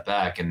that step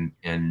back and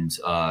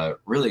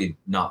really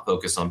not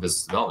focus on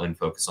business development,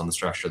 focus on the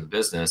structure of the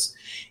business.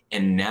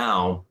 And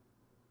now,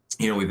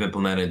 we've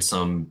implemented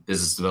some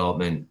business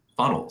development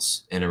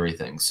funnels and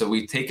everything. So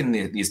we've taken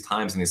these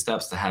times and these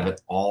steps to have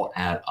it all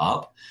add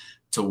up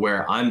to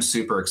where I'm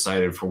super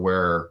excited for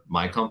where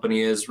my company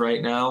is right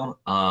now,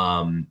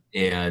 and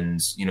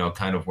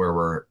kind of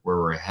where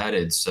we're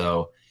headed.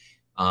 So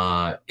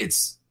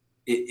it's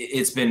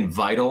been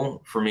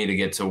vital for me to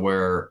get to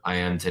where I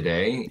am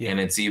today,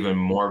 and it's even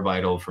more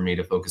vital for me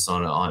to focus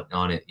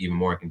on it even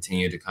more,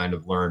 continue to kind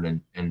of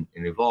learn and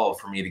evolve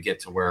for me to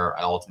get to where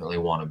I ultimately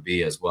want to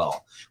be as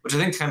well. Which I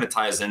think kind of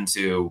ties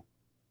into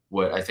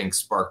what I think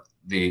sparked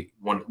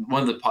one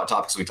of the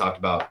topics we talked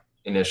about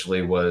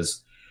initially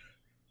was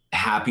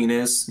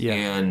happiness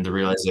and the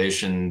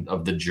realization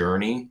of the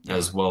journey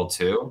as well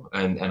too.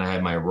 And I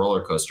had my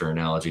roller coaster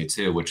analogy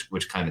too,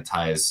 which kind of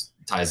ties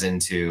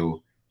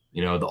into,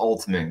 the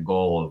ultimate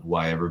goal of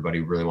why everybody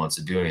really wants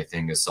to do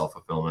anything is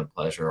self-fulfillment,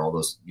 pleasure, all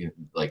those,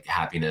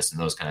 happiness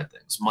and those kind of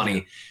things.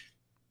 Money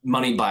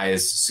money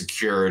buys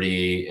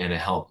security and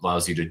it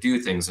allows you to do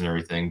things and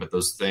everything. But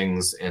those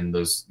things and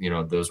those,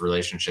 those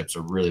relationships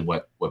are really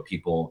what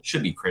people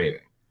should be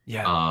craving.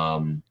 Yeah.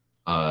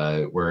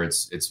 Where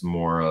it's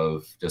more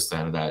of just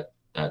kind of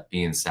that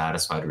being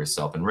satisfied with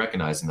yourself and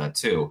recognizing that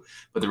too.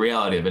 But the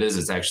reality of it is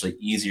it's actually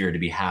easier to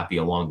be happy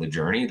along the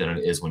journey than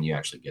it is when you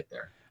actually get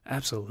there.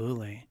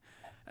 Absolutely.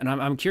 And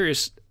I'm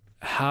curious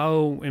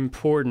how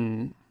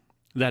important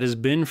that has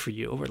been for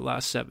you over the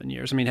last 7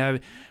 years. I mean,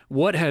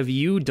 what have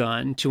you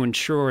done to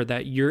ensure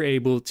that you're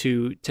able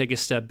to take a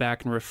step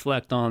back and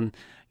reflect on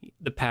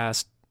the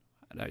past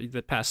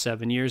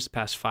 7 years, the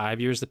past 5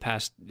 years, the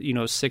past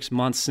 6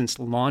 months since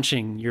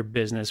launching your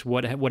business?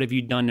 What have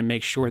you done to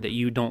make sure that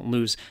you don't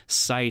lose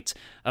sight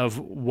of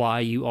why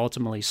you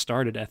ultimately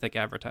started Ethic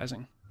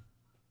Advertising?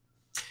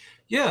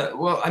 Yeah,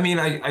 well, I mean,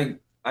 I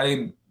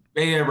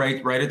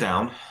write it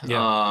down.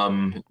 Yeah.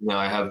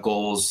 I have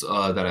goals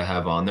that I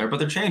have on there, but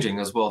they're changing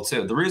as well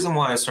too. The reason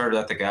why I started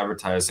Ethic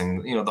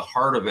Advertising, the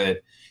heart of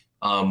it,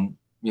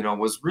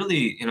 was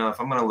really,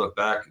 if I'm going to look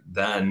back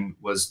then,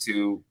 was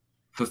to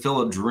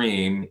fulfill a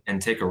dream and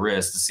take a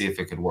risk to see if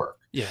it could work.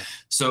 Yeah.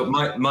 So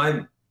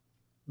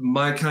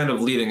my kind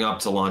of leading up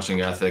to launching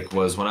Ethic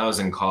was when I was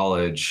in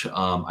college.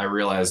 I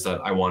realized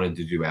that I wanted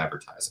to do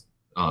advertising.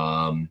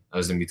 I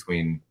was in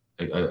between.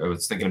 I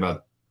was thinking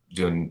about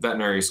doing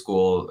veterinary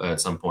school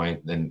at some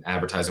point, and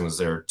advertising was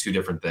there, two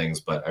different things,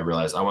 but I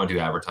realized I want to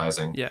do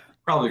advertising. Yeah.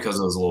 Probably because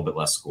it was a little bit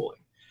less schooling.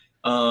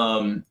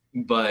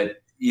 But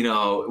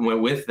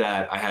with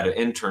that, I had an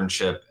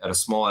internship at a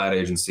small ad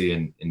agency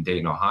in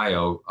Dayton,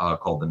 Ohio,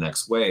 called The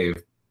Next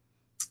Wave.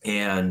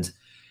 And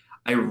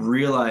I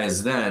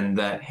realized then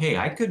that, hey,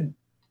 I could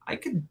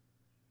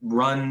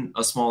run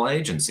a small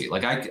agency.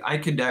 Like I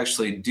could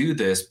actually do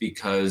this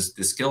because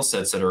the skill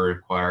sets that are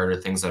required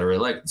are things that I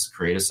really like. It's the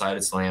creative side,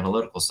 it's the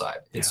analytical side.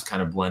 Yeah. It's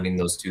kind of blending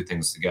those two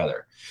things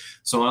together.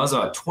 So when I was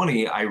about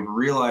 20, I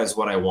realized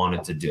what I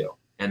wanted to do.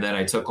 And then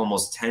I took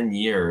almost 10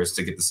 years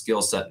to get the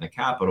skill set and the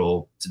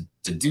capital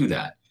to do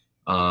that.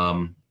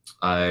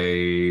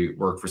 I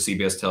worked for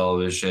CBS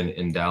Television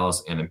in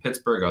Dallas and in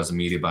Pittsburgh. I was a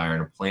media buyer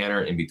and a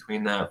planner in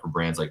between that for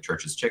brands like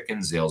Church's Chicken,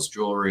 Zales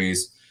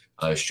Jewelries,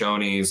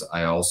 Shoney's.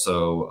 I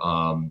also,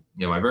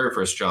 my very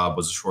first job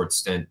was a short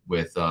stint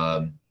with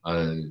a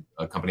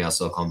company out of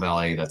Silicon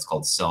Valley that's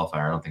called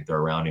Cellfire. I don't think they're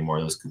around anymore.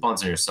 Those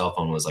coupons on your cell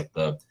phone was like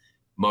the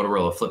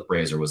Motorola Flip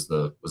Razor was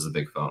the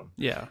big phone.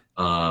 Yeah.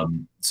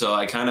 So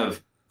I kind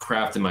of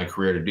crafted my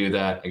career to do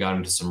that. I got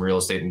into some real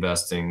estate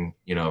investing,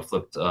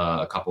 flipped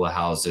a couple of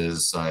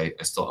houses. I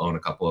still own a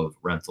couple of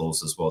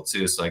rentals as well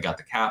too. So I got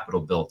the capital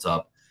built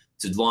up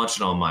to launch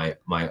it on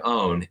my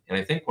own. And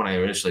I think when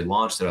I initially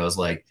launched it, I was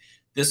like,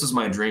 this was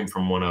my dream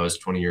from when I was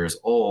 20 years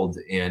old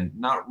and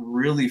not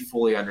really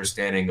fully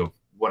understanding of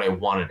what I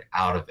wanted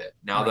out of it.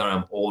 Now that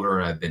I'm older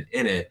and I've been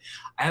in it,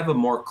 I have a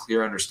more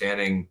clear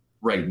understanding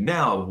right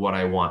now of what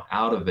I want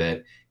out of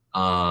it,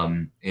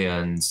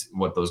 and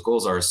what those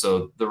goals are.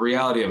 So the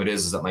reality of it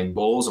is that my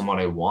goals and what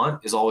I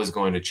want is always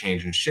going to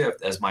change and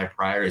shift as my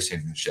priorities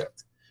change and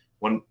shift.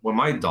 When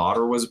my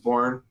daughter was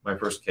born, my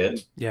first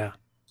kid, yeah,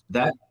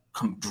 that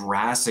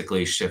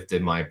drastically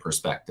shifted my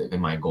perspective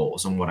and my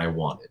goals and what I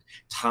wanted.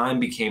 Time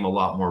became a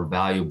lot more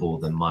valuable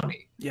than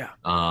money. Yeah.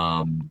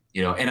 And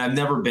I've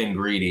never been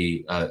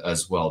greedy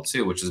as well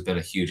too, which has been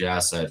a huge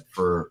asset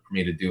for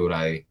me to do what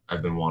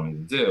I've been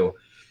wanting to do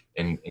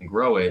and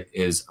grow it.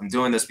 Is I'm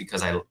doing this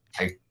because I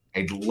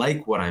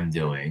like what I'm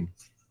doing,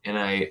 and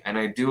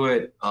I do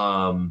it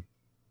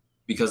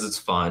because it's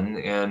fun,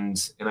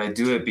 and I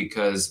do it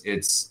because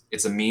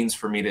it's a means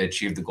for me to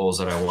achieve the goals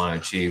that I want to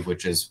achieve,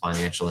 which is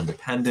financial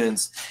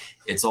independence.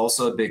 It's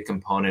also a big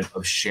component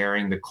of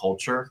sharing the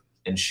culture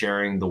and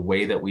sharing the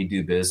way that we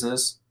do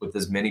business with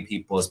as many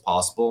people as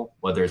possible,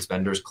 whether it's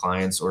vendors,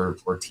 clients, or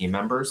team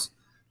members.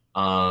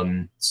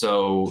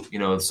 So,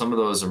 some of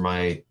those are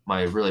my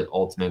really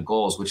ultimate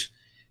goals, which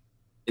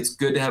it's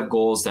good to have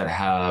goals that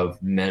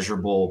have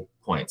measurable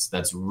points.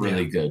 That's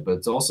really good. But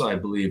it's also, I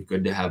believe,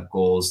 good to have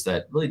goals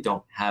that really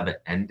don't have an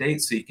end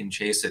date, so you can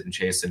chase it and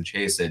chase it and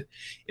chase it.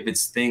 If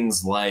it's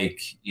things like,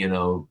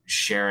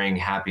 sharing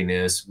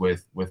happiness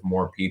with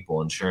more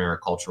people and sharing our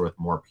culture with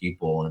more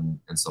people and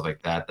stuff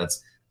like that,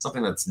 that's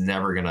something that's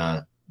never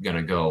gonna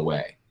go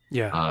away.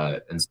 Yeah.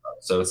 And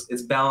so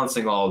it's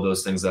balancing all of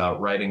those things out,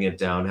 writing it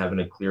down, having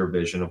a clear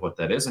vision of what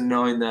that is, and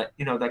knowing that,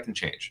 that can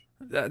change.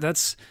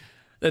 That's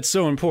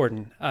so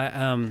important.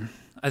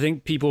 I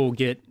think people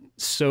get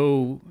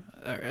so,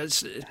 I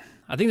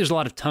think there's a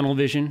lot of tunnel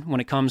vision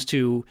when it comes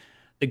to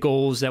the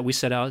goals that we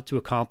set out to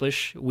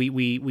accomplish.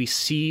 We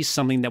see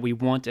something that we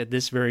want at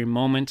this very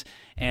moment,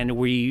 and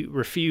we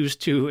refuse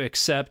to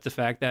accept the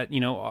fact that,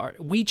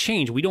 we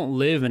change. We don't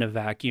live in a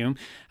vacuum.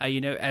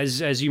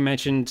 As you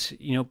mentioned,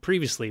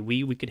 previously,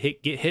 we could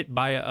get hit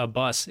by a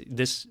bus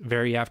this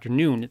very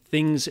afternoon.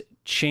 Things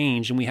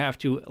change, and we have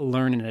to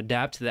learn and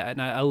adapt to that.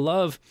 And I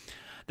love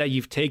that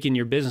you've taken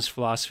your business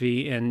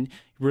philosophy and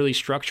really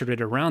structured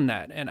it around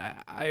that. And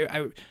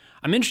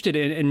I'm interested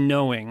in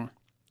knowing,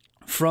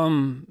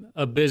 from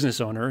a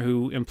business owner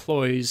who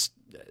employs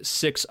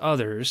 6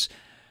 others.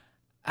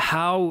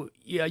 How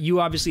you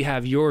obviously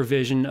have your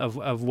vision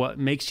of what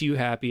makes you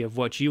happy, of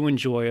what you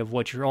enjoy, of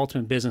what your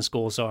ultimate business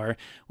goals are.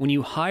 When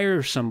you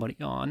hire somebody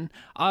on,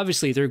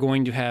 obviously they're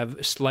going to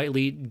have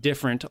slightly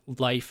different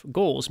life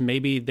goals.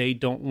 Maybe they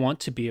don't want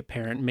to be a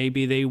parent.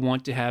 Maybe they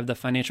want to have the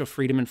financial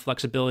freedom and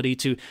flexibility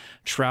to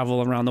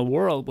travel around the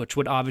world, which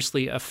would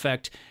obviously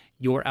affect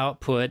your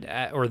output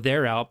or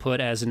their output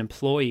as an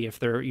employee if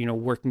they're,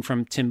 working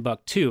from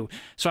Timbuktu.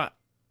 So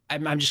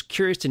I'm just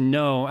curious to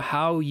know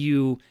how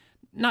you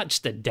not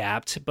just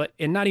adapt,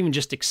 and not even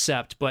just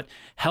accept, but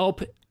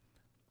help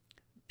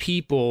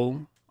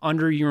people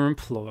under your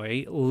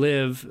employ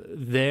live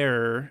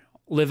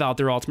out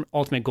their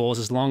ultimate goals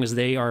as long as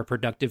they are a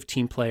productive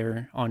team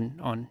player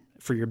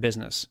for your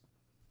business.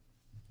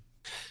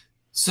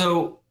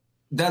 So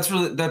that's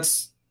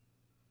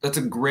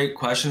a great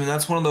question. And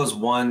that's one of those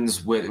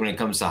ones when it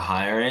comes to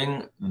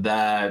hiring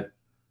that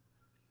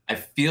I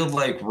feel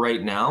like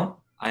right now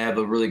I have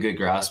a really good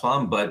grasp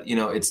on, but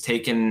it's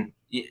taken,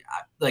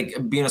 like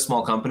being a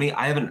small company,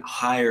 I haven't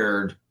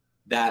hired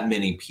that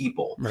many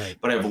people, right?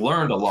 But I've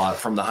learned a lot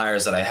from the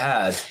hires that I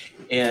had.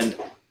 And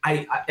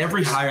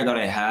every hire that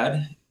I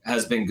had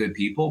has been good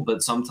people,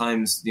 but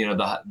sometimes, I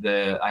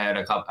have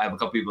a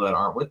couple people that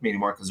aren't with me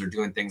anymore because they're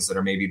doing things that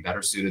are maybe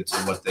better suited to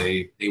what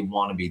they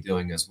want to be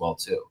doing as well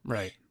too.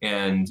 Right.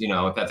 And,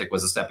 if Ethic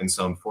was a stepping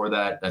stone for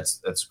that,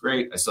 that's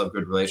great. I still have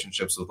good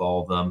relationships with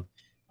all of them.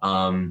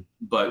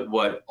 But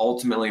what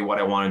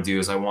I want to do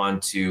is I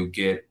want to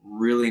get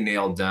really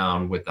nailed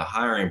down with the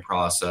hiring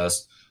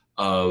process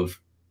of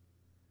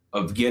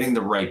getting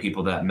the right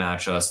people that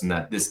match us and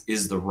that this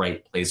is the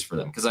right place for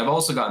them. Because I've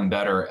also gotten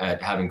better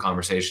at having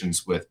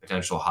conversations with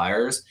potential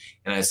hires.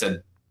 And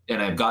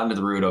I've gotten to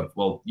the root of,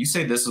 well, you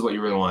say this is what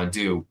you really want to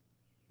do.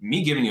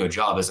 Me giving you a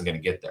job isn't going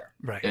to get there.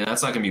 Right. And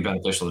that's not going to be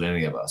beneficial to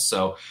any of us.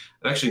 So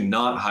I've actually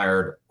not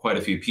hired quite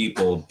a few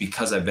people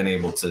because I've been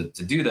able to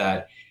do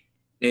that.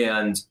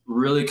 And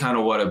really kind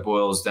of what it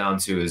boils down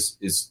to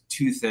is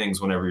 2 things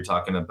whenever you're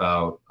talking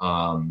about,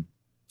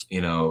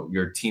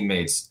 your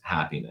teammates'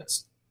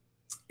 happiness.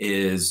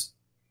 Is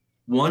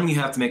one, you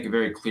have to make it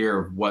very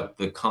clear what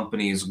the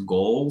company's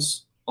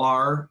goals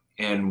are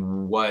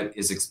and what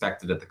is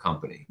expected at the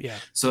company. Yeah.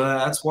 So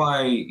that's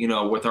why,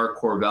 with our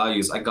core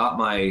values, I got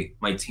my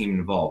team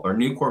involved.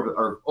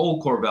 Our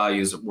old core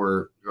values that's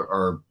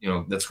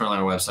currently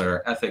on our website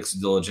are ethics,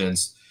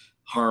 diligence,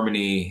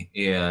 harmony,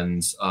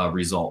 and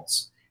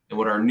results. And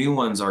what our new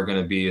ones are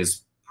going to be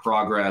is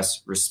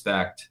progress,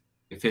 respect,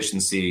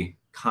 efficiency,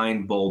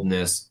 kind,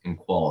 boldness, and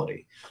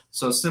quality.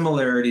 So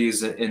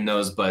similarities in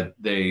those, but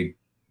there's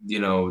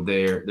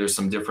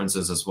some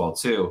differences as well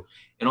too.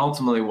 And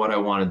ultimately what I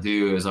want to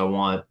do is I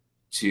want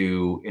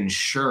to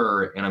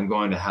ensure, and I'm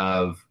going to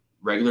have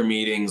regular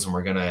meetings and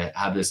we're going to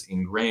have this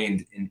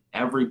ingrained in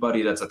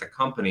everybody that's at the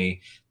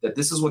company, that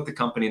this is what the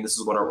company and this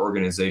is what our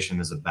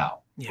organization is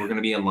about. Yeah. We're going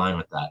to be in line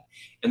with that.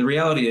 And the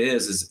reality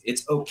is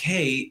it's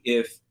okay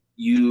if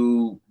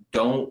you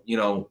don't,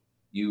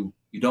 you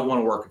don't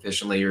want to work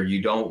efficiently, or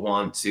you don't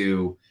want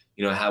to,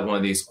 have one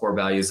of these core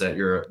values that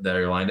you're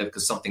aligned with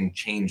because something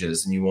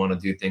changes and you want to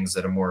do things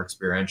that are more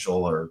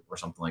experiential or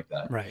something like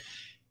that. Right.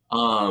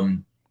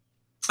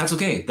 That's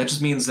okay. That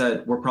just means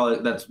that we're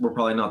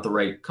probably not the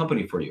right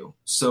company for you.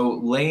 So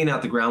laying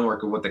out the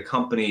groundwork of what the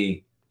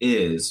company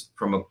is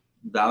from a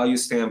value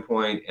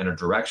standpoint and a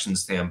direction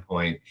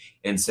standpoint,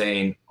 and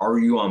saying, are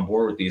you on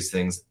board with these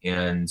things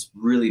and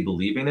really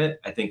believing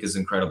it, I think is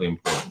incredibly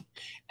important.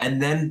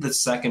 And then the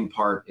second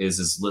part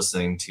is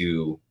listening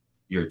to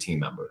your team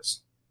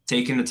members,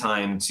 taking the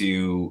time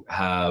to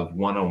have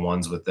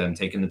one-on-ones with them,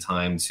 taking the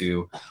time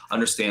to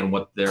understand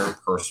what their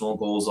personal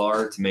goals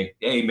are to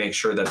make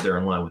sure that they're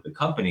in line with the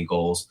company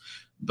goals,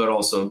 but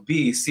also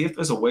B, see if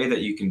there's a way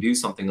that you can do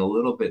something a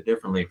little bit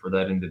differently for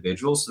that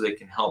individual so they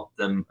can help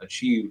them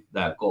achieve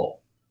that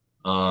goal.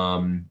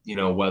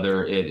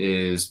 Whether it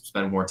is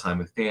spend more time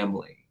with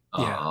family,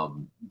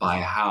 buy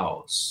a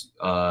house,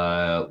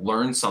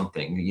 learn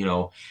something,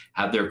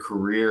 have their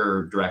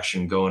career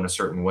direction go in a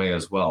certain way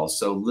as well.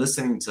 So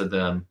listening to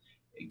them,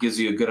 it gives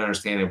you a good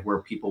understanding of where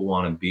people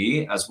want to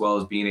be, as well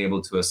as being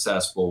able to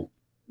assess, well,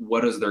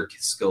 what is their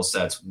skill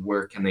sets?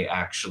 Where can they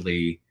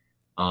actually,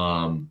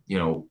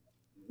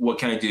 what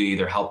can I do to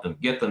either help them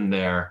get them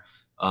there,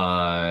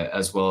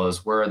 as well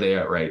as where are they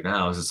at right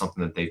now? Is it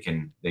something that they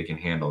can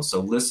handle?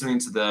 So listening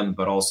to them,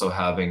 but also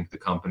having the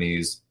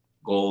company's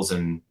goals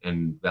and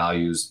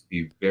values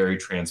be very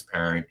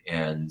transparent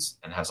and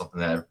have something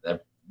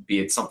that be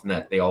it something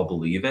that they all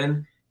believe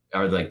in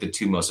are like the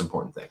 2 most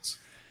important things.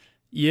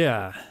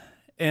 Yeah.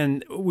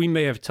 And we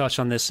may have touched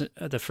on this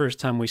the first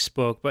time we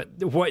spoke, but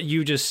what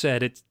you just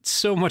said, it's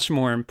so much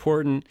more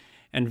important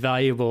and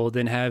valuable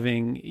than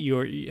having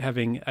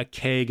a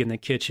keg in the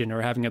kitchen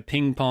or having a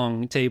ping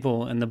pong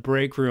table in the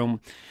break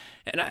room.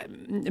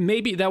 And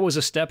maybe that was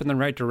a step in the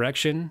right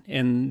direction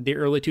in the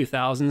early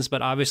 2000s,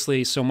 but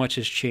obviously so much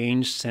has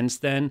changed since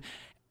then.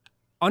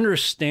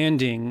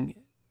 Understanding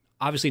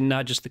obviously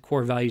not just the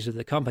core values of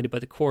the company,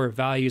 but the core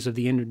values of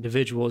the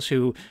individuals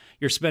who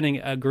you're spending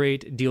a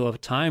great deal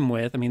of time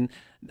with. I mean,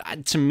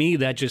 to me,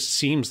 that just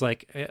seems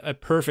like a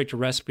perfect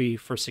recipe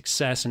for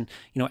success. And,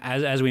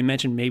 as we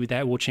mentioned, maybe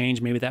that will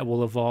change, maybe that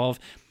will evolve.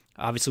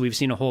 Obviously, we've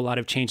seen a whole lot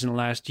of change in the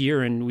last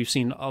year, and we've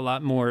seen a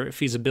lot more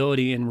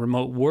feasibility in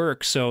remote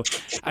work. So,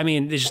 I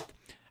mean, there's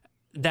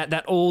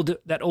that old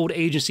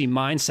agency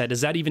mindset.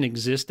 Does that even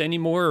exist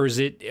anymore,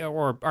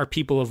 or are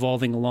people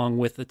evolving along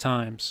with the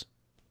times?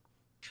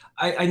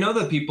 I know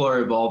that people are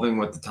evolving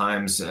with the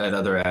times at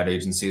other ad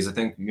agencies. I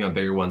think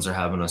bigger ones are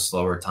having a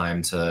slower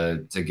time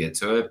to get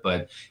to it,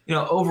 but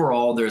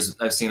overall,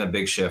 I've seen a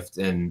big shift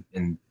in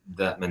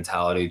that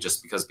mentality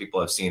just because people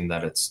have seen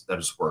that it's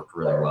worked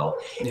really well.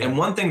 Yeah. And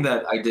one thing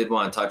that I did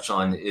want to touch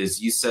on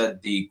is you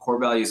said the core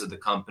values of the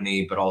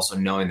company, but also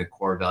knowing the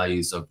core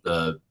values of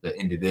the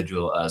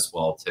individual as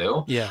well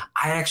too. Yeah,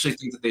 I actually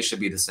think that they should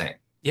be the same.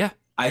 Yeah.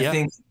 I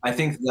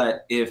think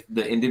that if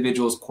the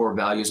individual's core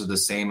values are the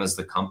same as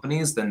the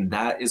company's, then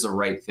that is a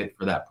right fit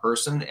for that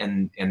person,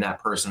 and that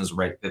person is a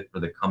right fit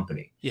for the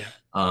company. Yeah.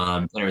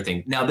 And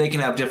everything. Now they can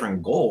have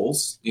different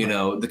goals.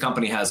 The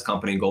company has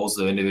company goals,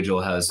 the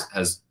individual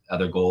has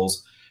other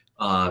goals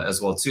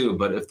as well too.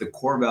 But if the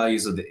core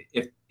values of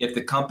if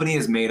the company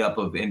is made up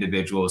of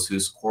individuals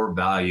whose core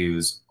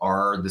values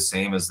are the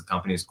same as the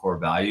company's core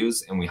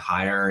values, and we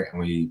hire and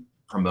we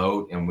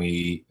promote and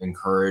we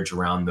encourage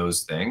around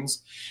those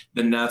things,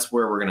 then that's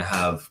where we're going to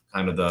have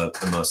kind of the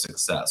most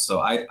success. So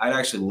I'd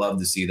actually love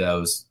to see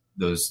those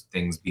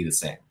things be the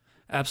same.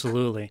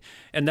 Absolutely.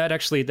 And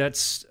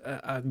that's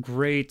a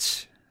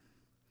great,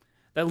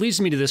 that leads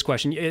me to this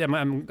question.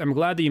 I'm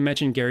glad that you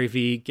mentioned Gary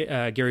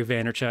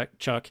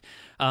Vaynerchuk.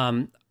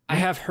 I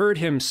have heard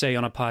him say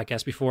on a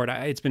podcast before,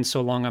 and it's been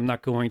so long I'm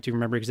not going to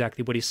remember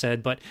exactly what he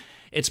said, but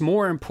it's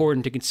more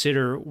important to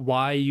consider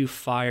why you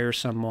fire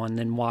someone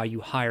than why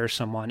you hire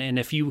someone. And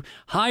if you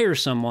hire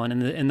someone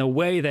in the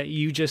way that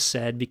you just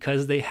said,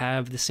 because they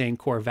have the same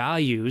core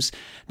values,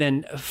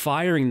 then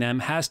firing them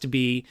has to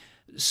be,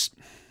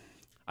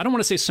 I don't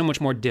want to say so much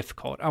more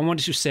difficult. I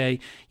want to say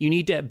you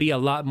need to be a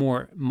lot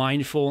more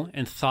mindful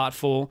and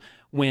thoughtful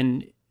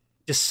when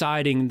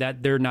deciding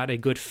that they're not a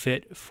good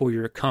fit for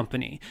your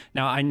company.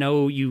 Now, I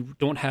know you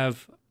don't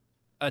have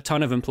a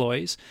ton of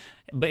employees,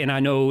 and I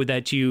know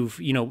that you've,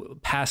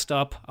 passed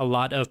up a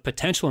lot of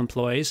potential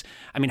employees.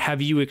 I mean,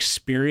 have you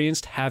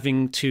experienced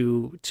having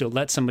to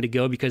let somebody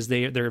go because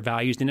their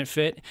values didn't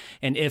fit?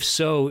 And if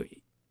so,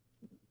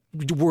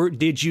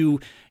 did you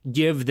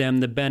give them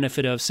the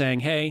benefit of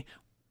saying, hey,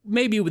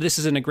 maybe this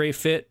isn't a great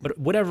fit, but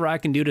whatever I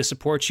can do to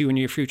support you in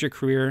your future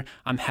career,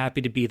 I'm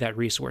happy to be that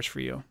resource for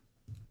you?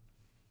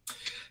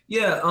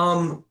 Yeah,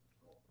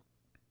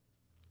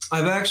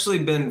 I've actually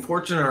been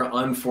fortunate or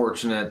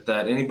unfortunate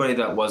that anybody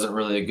that wasn't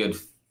really a good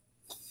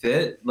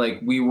fit, like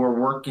we were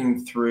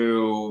working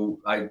through,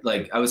 I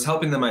was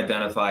helping them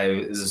identify,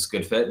 is this a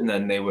good fit? And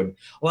then they would,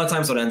 a lot of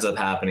times what ends up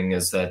happening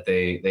is that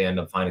they end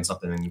up finding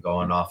something and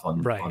going off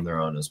on their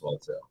own as well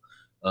too.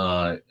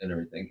 And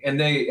everything.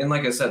 And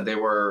like I said, they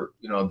were,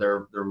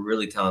 they're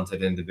really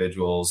talented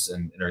individuals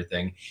and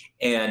everything.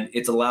 And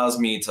it allows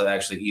me to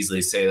actually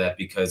easily say that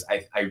because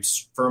I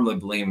firmly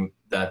believe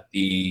that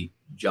the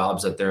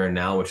jobs that they're in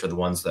now, which are the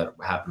ones that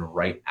happen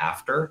right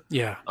after,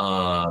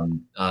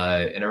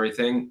 and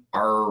everything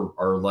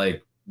are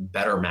like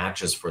better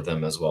matches for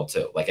them as well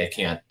too. Like I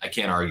can't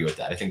argue with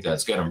that. I think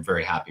that's good. I'm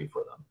very happy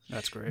for them.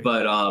 That's great.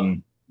 But,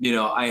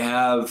 I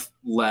have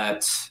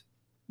let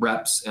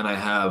reps and I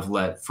have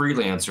let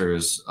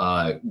freelancers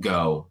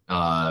go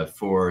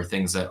for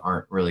things that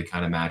aren't really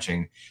kind of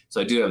matching. So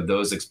I do have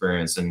those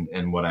experience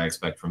and what I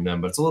expect from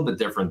them, but it's a little bit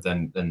different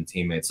than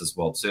teammates as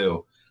well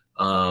too.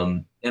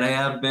 And I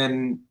have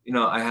been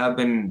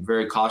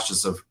very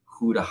cautious of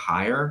who to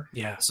hire.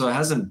 Yeah. So it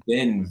hasn't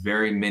been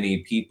very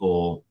many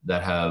people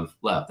that have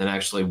left. And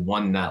actually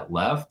one that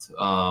left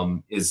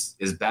is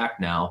back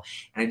now.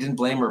 And I didn't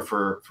blame her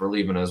for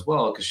leaving as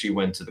well, because she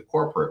went to the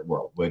corporate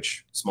world,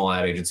 which small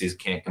ad agencies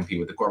can't compete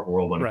with the corporate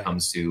world when it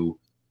comes to,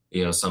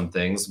 some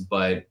things.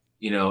 But,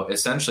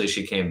 essentially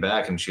she came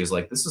back and she was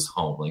like, this is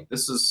home. Like,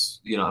 this is,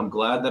 I'm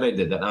glad that I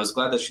did that. And I was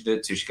glad that she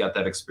did too. She got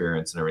that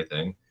experience and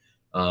everything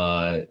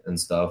and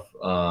stuff.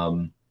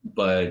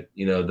 But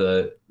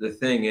the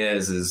thing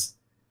is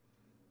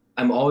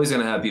I'm always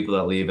going to have people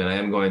that leave, and I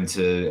am going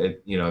to,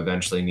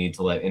 eventually need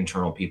to let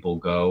internal people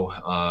go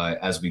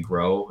as we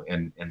grow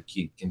and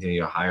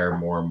continue to hire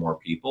more and more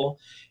people.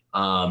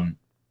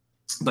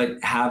 But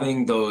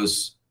having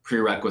those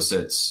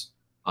prerequisites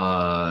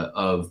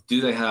of, do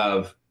they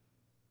have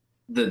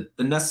the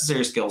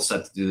necessary skill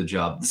set to do the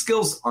job? The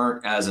skills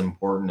aren't as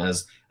important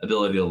as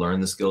ability to learn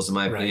the skills, in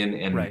my opinion,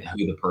 and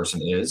who the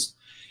person is.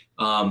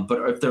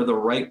 But if they're the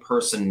right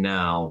person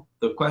now,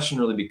 the question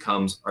really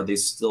becomes, are they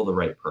still the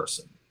right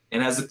person?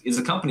 And is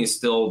the company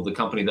still the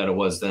company that it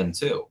was then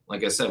too?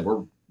 Like I said,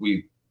 the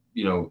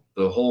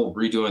whole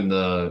redoing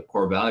the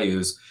core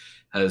values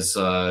has,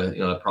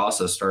 the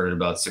process started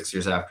about 6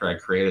 years after I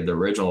created the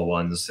original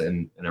ones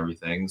and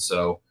everything.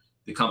 So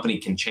the company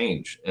can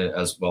change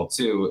as well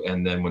too.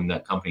 And then when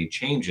that company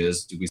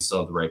changes, do we still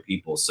have the right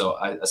people? So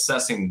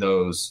assessing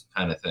those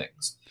kind of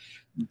things.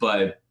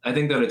 But I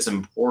think that it's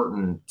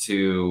important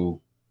to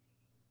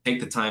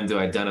take the time to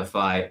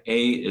identify,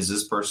 is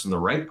this person the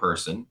right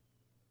person?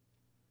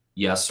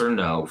 Yes or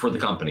no for the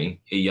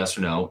company, a yes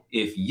or no.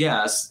 If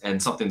yes,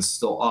 and something's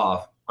still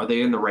off, are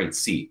they in the right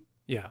seat?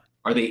 Yeah.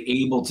 Are they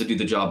able to do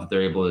the job that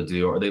they're able to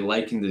do? Are they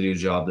liking to do the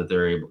job that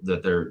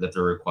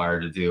they're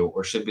required to do,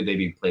 or should they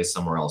be placed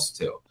somewhere else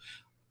too?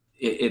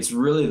 It's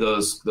really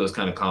those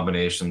kind of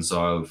combinations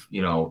of,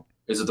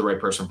 is it the right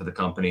person for the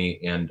company,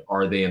 and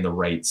are they in the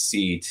right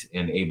seat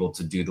and able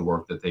to do the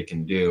work that they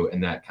can do?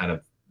 And that kind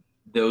of,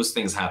 those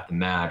things have to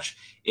match.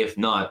 If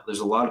not, there's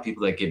a lot of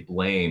people that get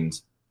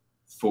blamed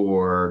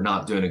for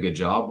not doing a good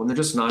job when they're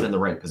just not in the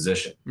right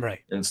position. Right.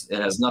 And it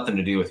has nothing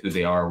to do with who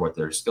they are or what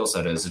their skill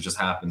set is. It just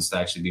happens to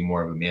actually be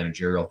more of a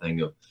managerial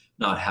thing of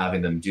not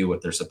having them do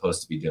what they're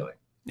supposed to be doing.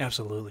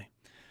 Absolutely.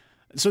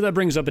 So that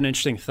brings up an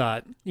interesting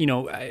thought.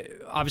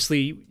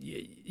 Obviously,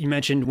 you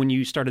mentioned when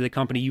you started the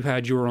company, you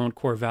had your own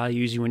core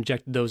values. You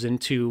injected those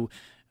into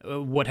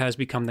what has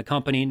become the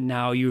company.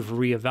 Now you've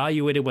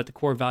reevaluated what the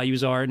core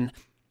values are. And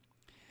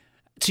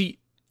to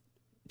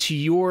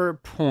your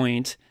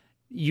point,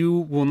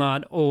 you will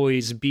not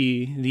always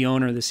be the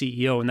owner, the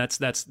CEO, and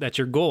that's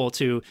your goal,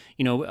 to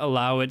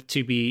allow it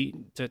to be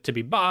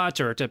bought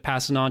or to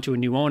pass it on to a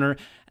new owner.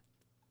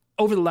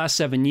 Over the last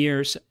 7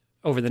 years,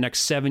 over the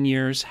next 7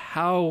 years,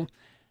 how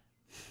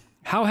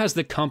has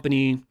the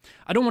company,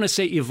 I don't want to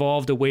say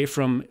evolved away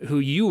from who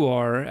you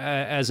are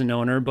as an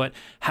owner, but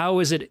how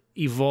has it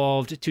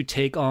evolved to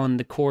take on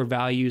the core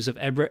values of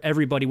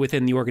everybody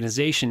within the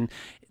organization?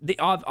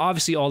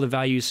 Obviously, all the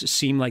values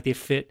seem like they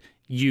fit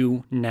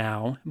you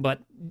now, but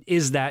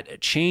is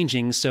that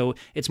changing so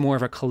it's more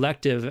of a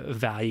collective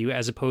value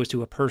as opposed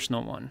to a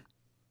personal one?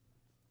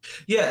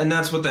 Yeah, and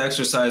that's what the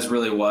exercise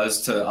really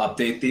was, to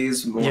update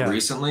these more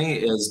recently,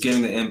 is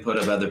getting the input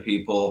of other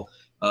people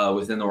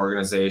within the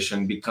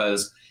organization,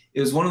 because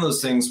it was one of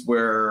those things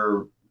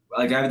where,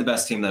 like, I have the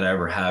best team that I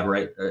ever had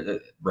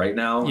right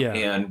now,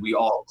 and we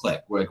all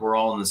click. We're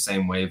all in the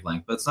same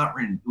wavelength, but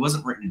it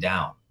wasn't written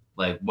down,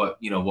 like what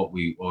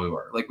we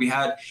were. Like, we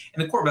had,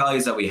 and the core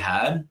values that we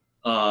had,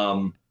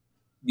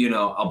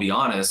 I'll be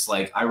honest,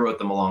 like, I wrote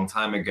them a long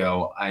time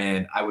ago,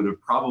 and I would have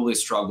probably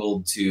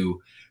struggled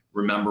to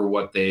remember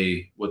what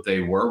they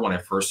were when I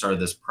first started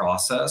this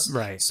process.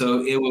 Right.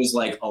 So it was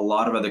like a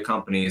lot of other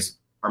companies,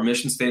 our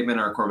mission statement,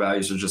 our core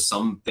values are just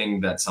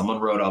something that someone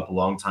wrote up a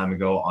long time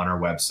ago on our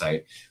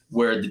website,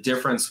 where the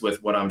difference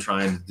with what I'm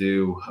trying to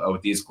do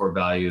with these core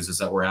values is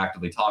that we're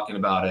actively talking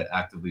about it,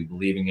 actively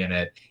believing in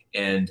it.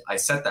 And I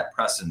set that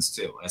precedence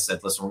too. I said,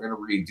 listen, we're going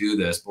to redo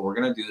this, but we're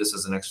going to do this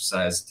as an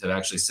exercise to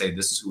actually say,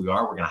 this is who we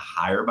are. We're going to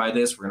hire by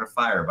this. We're going to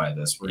fire by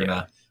this. We're going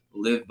to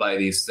live by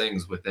these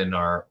things within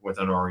our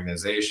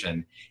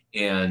organization.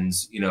 And,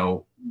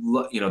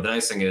 the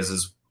nice thing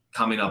is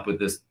coming up with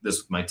this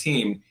with my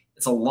team,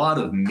 it's a lot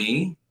of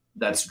me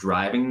that's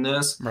driving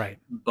this, right?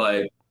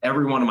 But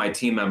every one of my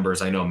team members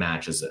I know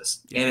matches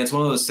this. And it's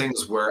one of those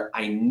things where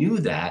I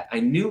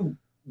knew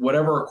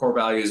whatever our core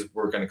values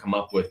we're going to come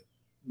up with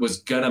was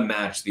going to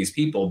match these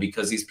people,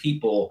 because these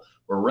people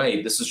were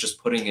right. This is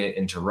just putting it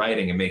into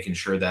writing and making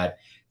sure that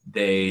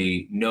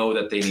they know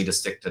that they need to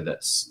stick to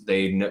this.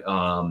 They,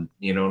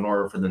 in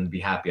order for them to be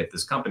happy at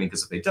this company,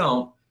 because if they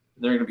don't,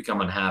 they're going to become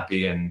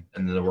unhappy, and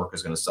then the work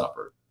is going to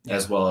suffer,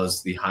 as well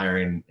as the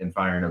hiring and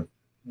firing of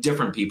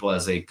different people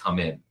as they come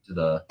in to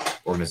the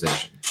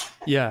organization.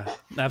 Yeah,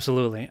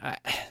 absolutely. I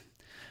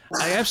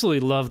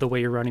absolutely love the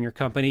way you're running your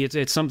company.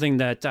 It's something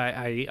that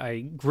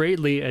I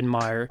greatly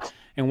admire.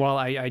 And while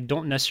I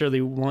don't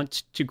necessarily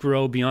want to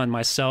grow beyond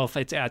myself,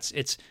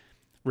 it's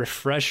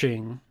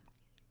refreshing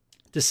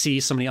to see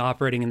somebody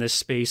operating in this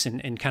space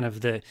and kind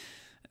of I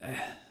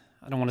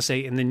don't want to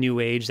say in the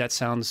new age. That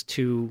sounds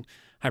too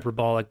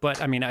hyperbolic,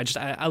 but I mean,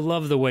 I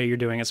love the way you're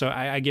doing it. So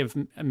I give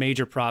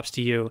major props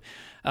to you.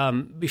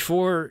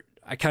 Before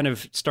I kind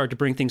of start to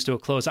bring things to a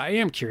close, I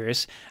am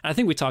curious. I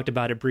think we talked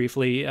about it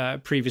briefly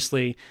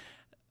previously.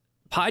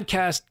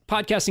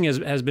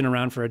 Podcasting has been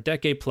around for a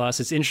decade plus.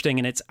 It's interesting,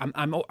 and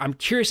I'm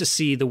curious to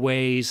see the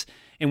ways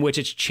in which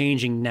it's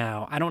changing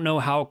now. I don't know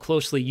how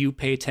closely you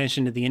pay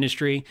attention to the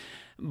industry,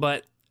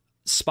 but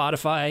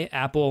Spotify,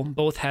 Apple,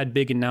 both had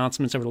big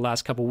announcements over the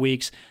last couple of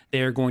weeks.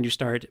 They're going to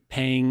start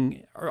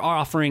paying or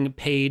offering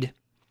paid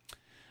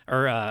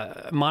or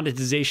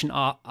monetization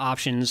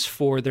options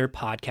for their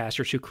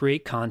podcasters who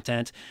create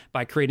content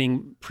by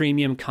creating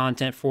premium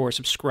content for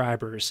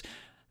subscribers.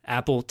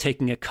 Apple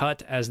taking a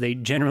cut, as they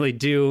generally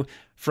do,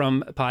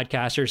 from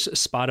podcasters.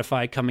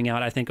 Spotify coming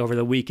out, I think, over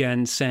the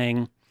weekend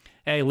saying,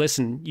 hey,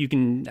 listen, you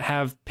can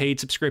have paid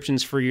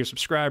subscriptions for your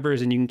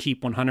subscribers and you can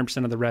keep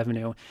 100% of the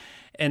revenue.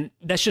 And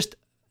that's just,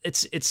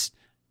 it's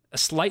a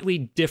slightly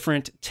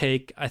different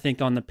take, I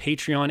think, on the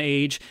Patreon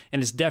age.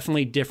 And it's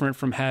definitely different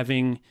from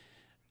having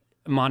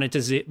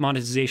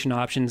monetization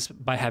options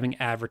by having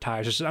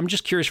advertisers. I'm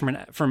just curious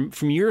from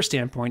your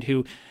standpoint,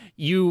 who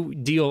you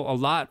deal a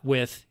lot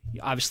with,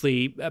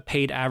 obviously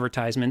paid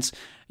advertisements.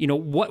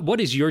 What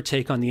is your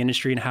take on the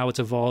industry and how it's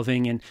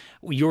evolving, and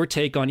your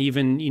take on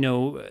even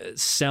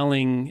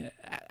selling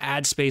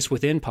ad space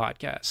within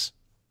podcasts?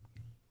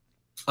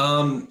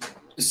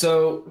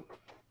 So,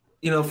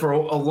 for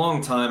a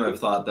long time, I've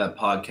thought that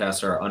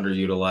podcasts are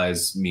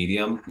underutilized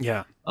medium.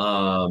 Yeah.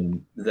 I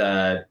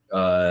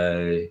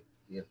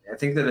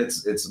think that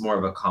it's more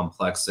of a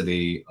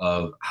complexity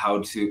of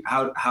how to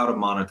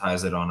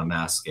monetize it on a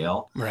mass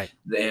scale. Right.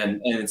 And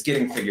it's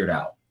getting figured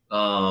out.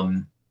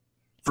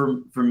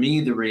 For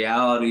me, the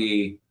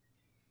reality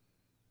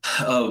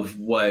of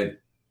what,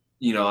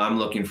 I'm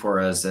looking for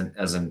as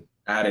an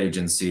ad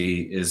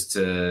agency is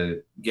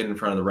to get in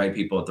front of the right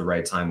people at the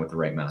right time with the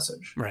right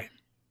message. Right.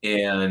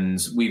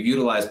 And we've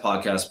utilized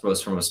podcasts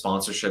both from a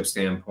sponsorship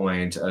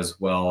standpoint as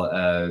well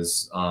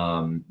as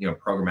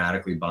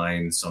programmatically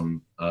buying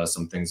some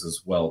things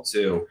as well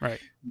too. Right.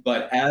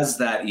 But as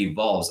that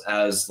evolves,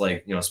 as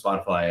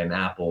Spotify and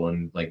Apple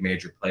and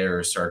major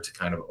players start to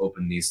kind of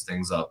open these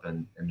things up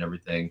and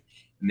everything,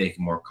 and make it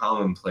more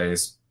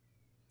commonplace,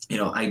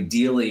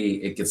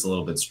 ideally it gets a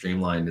little bit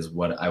streamlined is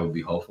what I would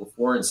be hopeful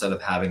for, instead of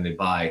having to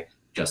buy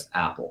just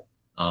Apple.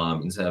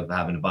 Instead of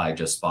having to buy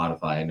just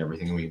Spotify and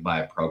everything, we can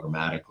buy it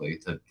programmatically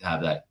to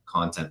have that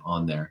content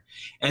on there.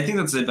 And I think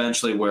that's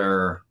eventually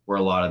where a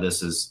lot of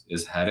this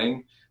is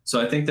heading. So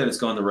I think that it's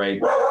going the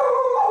right.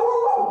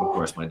 Of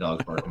course, my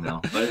dog's barking now,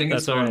 but I think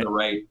it's going in the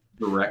right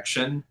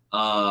direction.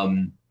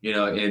 In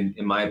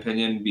my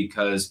opinion,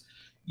 because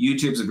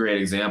YouTube's a great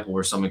example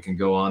where someone can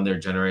go on there,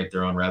 generate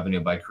their own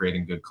revenue by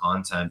creating good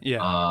content.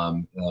 Yeah.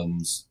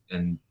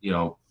 And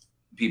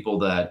people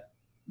that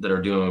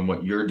are doing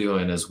what you're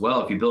doing as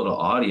well. If you build an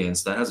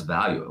audience that has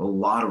value, a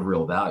lot of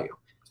real value,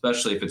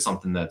 especially if it's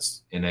something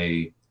that's in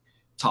a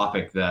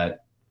topic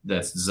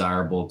that's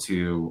desirable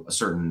to a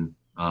certain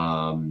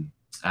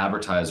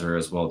advertiser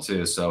as well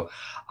too. So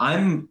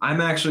I'm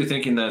actually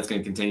thinking that it's going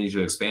to continue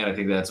to expand. I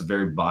think that's a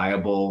very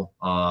viable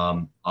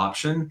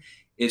option.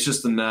 It's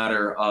just a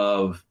matter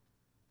of,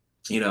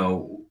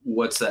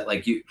 what's that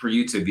like? For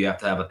YouTube, you have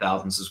to have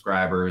 1,000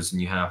 subscribers,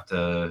 and you have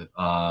to,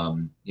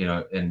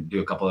 and do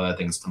a couple of other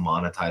things to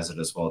monetize it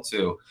as well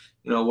too.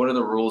 What are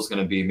the rules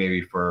going to be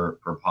maybe for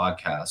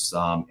podcasts?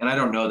 And I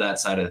don't know that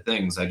side of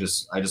things. I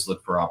just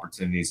look for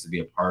opportunities to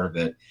be a part of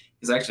it,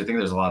 because I actually think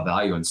there's a lot of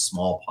value in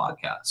small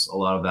podcasts, a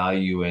lot of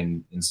value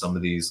in some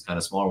of these kind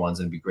of smaller ones.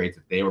 And it'd be great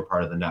if they were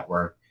part of the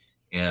network,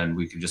 and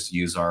we could just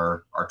use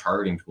our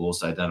targeting tools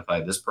to identify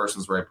this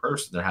person's the right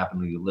person. They're happen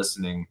to be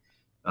listening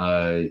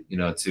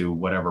to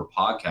whatever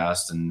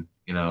podcast, and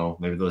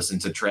maybe listen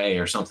to Trey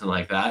or something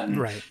like that, and,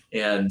 right.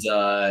 And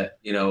I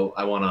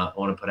want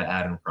to put an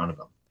ad in front of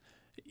them.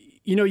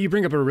 You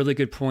bring up a really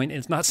good point.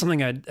 It's not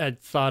something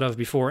I'd thought of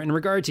before. In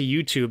regard to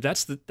YouTube,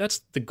 that's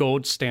the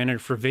gold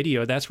standard for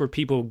video. That's where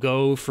people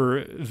go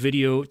for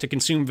video, to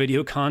consume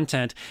video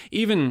content,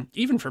 even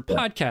for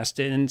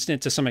podcasting,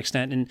 and to some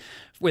extent. And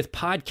with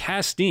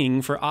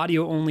podcasting, for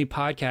audio only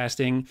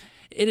podcasting,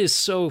 it is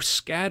so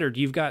scattered.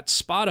 You've got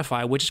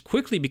Spotify, which is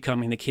quickly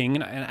becoming the king,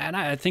 and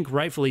I think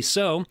rightfully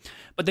so.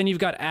 But then you've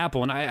got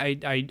Apple, and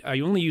I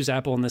only use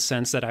Apple in the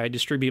sense that I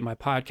distribute my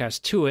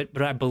podcast to it.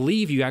 But I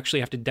believe you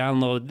actually have to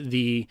download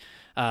the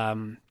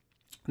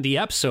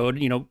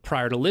episode,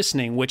 prior to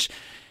listening, which.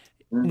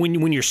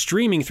 When you're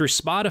streaming through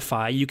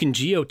Spotify, you can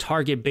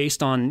geo-target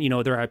based on,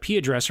 their IP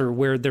address or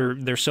where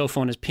their cell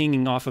phone is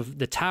pinging off of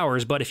the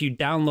towers. But if you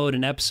download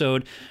an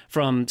episode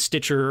from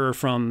Stitcher or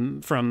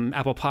from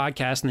Apple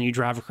Podcasts, and then you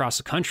drive across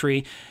the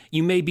country,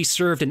 you may be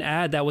served an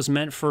ad that was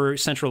meant for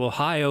Central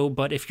Ohio,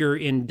 but if you're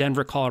in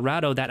Denver,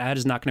 Colorado, that ad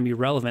is not going to be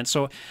relevant.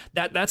 So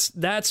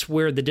that's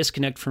where the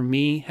disconnect for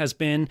me has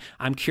been.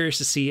 I'm curious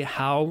to see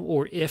how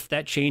or if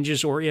that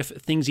changes, or if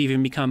things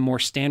even become more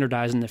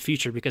standardized in the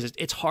future, because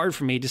it's hard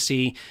for me to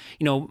see,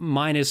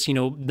 minus,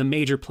 the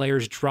major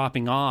players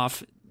dropping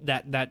off,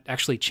 that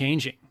actually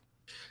changing.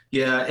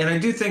 Yeah. And I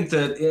do think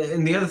that,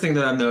 and the other thing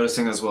that I'm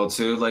noticing as well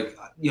too,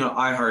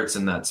 iHeart's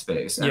in that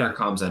space,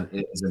 Entercom's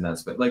is in that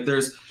space.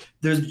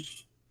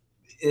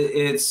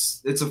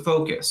 It's a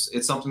focus.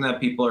 It's something that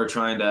people are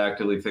trying to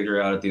actively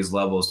figure out at these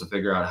levels, to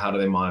figure out how do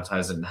they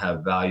monetize it and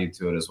have value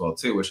to it as well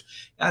too, which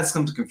adds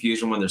some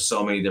confusion when there's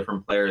so many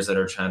different players that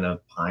are trying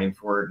to pine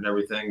for it and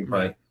everything.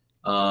 Right.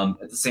 But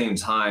at the same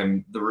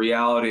time, the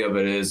reality of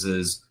it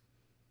is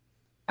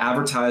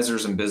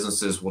advertisers and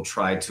businesses will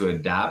try to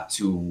adapt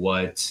to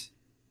what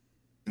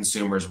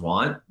consumers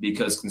want,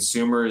 because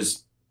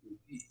consumers,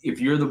 if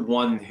you're the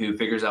one who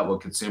figures out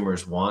what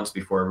consumers want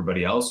before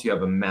everybody else, you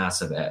have a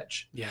massive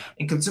edge. Yeah.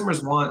 And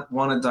consumers want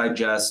to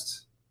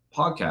digest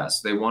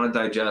podcasts. They want to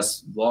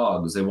digest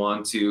blogs. They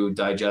want to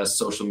digest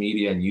social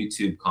media and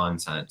YouTube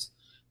content.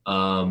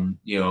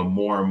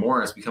 More and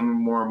more, it's becoming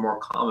more and more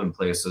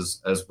commonplace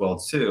as well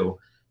too,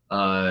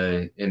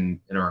 in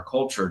our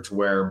culture, to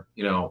where,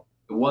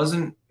 it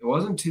wasn't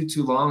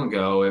too long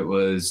ago. It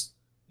was,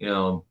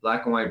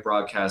 black and white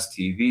broadcast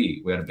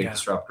TV. We had a big Yeah.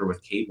 disruptor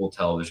with cable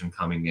television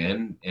coming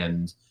in,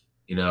 and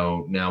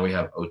now we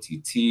have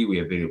OTT. We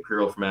have video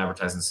pre-roll from an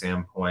advertising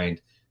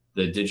standpoint.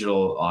 The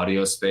digital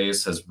audio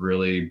space has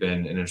really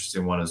been an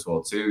interesting one as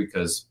well too,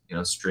 because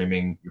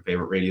streaming your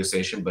favorite radio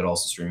station, but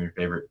also streaming your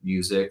favorite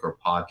music or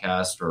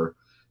podcast or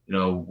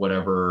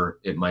whatever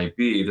it might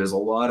be. There's a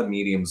lot of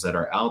mediums that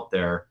are out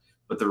there,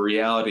 but the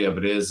reality of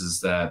it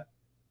is that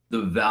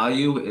the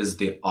value is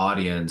the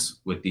audience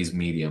with these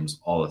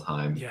mediums all the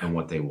time and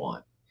what they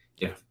want.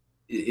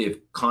 If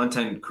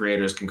content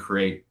creators can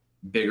create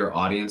bigger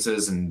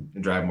audiences and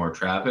drive more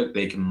traffic,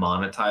 they can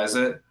monetize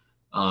it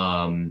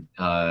in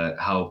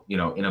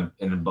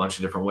a bunch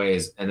of different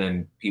ways. And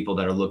then people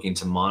that are looking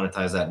to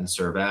monetize that and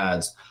serve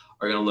ads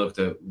are going to look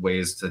to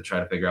ways to try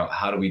to figure out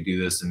how do we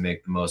do this and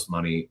make the most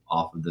money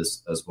off of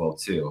this as well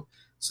too.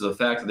 So the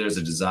fact that there's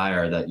a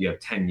desire that you have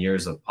 10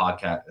 years of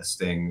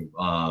podcasting,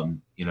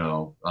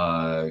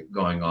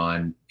 going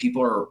on,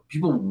 people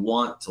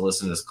want to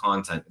listen to this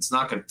content. It's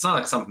not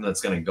like something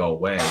that's going to go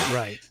away,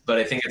 right? But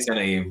I think it's going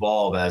to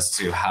evolve as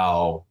to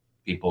how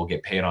people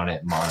get paid on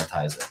it and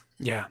monetize it.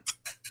 Yeah,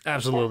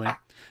 absolutely.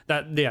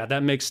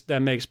 That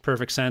makes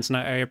perfect sense, and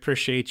I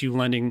appreciate you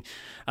lending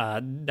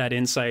that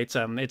insight.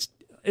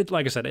 It's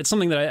like I said, it's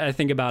something that I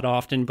think about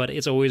often, but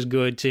it's always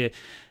good to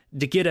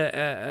get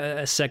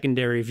a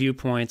secondary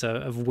viewpoint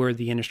of where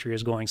the industry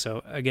is going.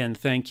 So again,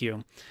 thank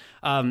you.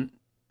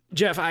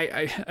 Jeff,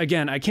 I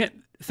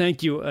can't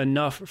thank you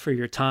enough for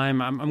your time.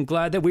 I'm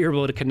glad that we were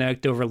able to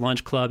connect over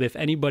Lunch Club. If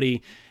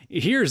anybody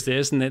hears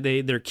this and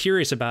they're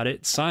curious about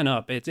it, sign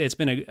up. It's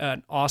been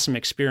an awesome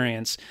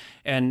experience.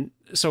 And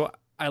so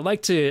I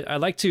like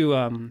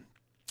to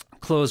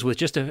close with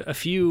just a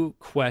few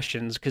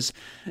questions, because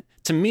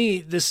to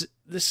me, this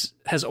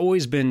has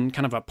always been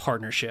kind of a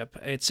partnership.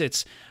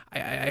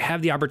 I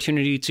have the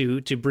opportunity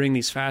to bring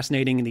these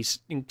fascinating and these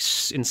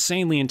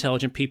insanely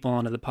intelligent people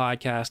onto the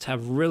podcast,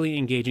 have really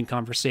engaging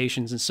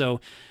conversations. And so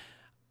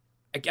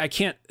I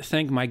can't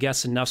thank my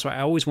guests enough. So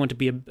I always want to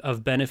be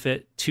of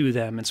benefit to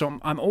them. And so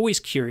I'm always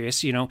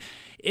curious,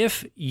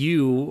 if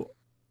you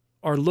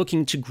are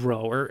looking to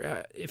grow,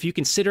 or if you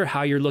consider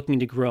how you're looking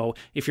to grow,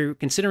 if you're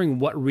considering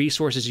what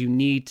resources you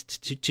need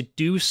to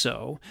do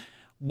so,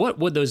 what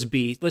would those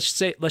be? Let's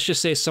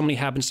just say somebody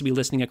happens to be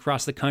listening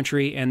across the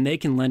country and they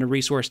can lend a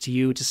resource to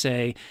you to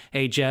say,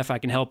 hey, Jeff, I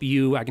can help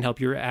you. I can help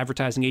your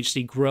advertising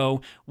agency grow.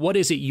 What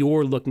is it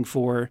you're looking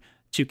for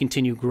to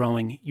continue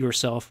growing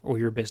yourself or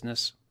your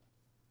business?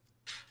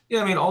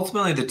 Yeah, I mean,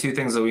 ultimately the two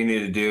things that we need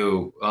to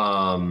do,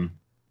 and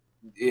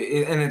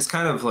it's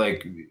kind of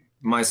like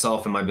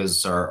myself and my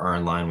business are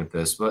in line with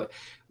this, but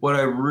what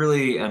I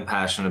really am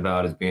passionate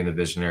about is being the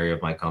visionary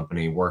of my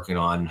company, working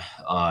on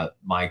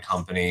my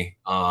company,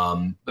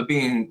 but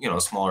being,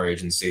 a smaller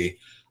agency,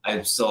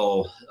 I'm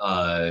still,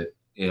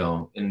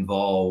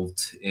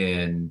 involved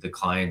in the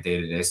client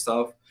day-to-day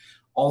stuff.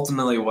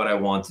 Ultimately, what I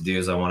want to do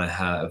is I want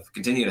to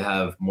continue to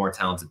have more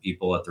talented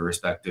people at the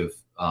respective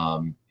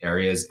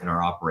areas in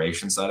our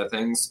operation side of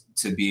things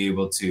to be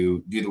able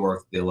to do the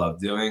work that they love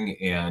doing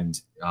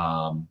and,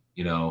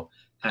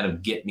 kind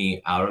of get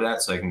me out of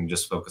that so I can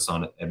just focus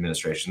on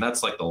administration.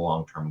 That's like the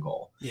long-term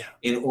goal. Yeah.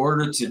 In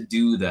order to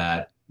do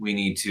that, we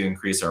need to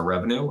increase our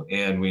revenue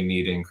and we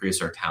need to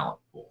increase our talent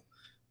pool.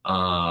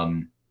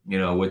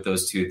 With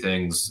those two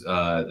things,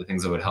 the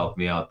things that would help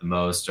me out the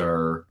most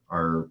are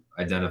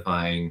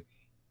identifying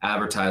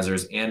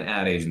advertisers and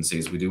ad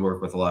agencies. We do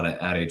work with a lot of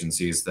ad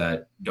agencies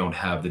that don't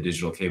have the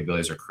digital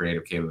capabilities or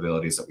creative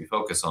capabilities that we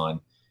focus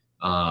on.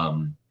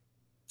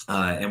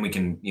 And we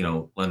can,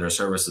 lend our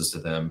services to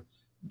them.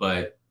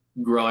 But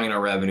growing our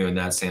revenue in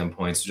that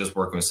standpoint, so just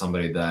working with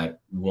somebody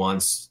that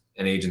wants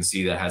an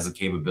agency that has the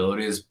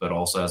capabilities, but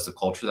also has the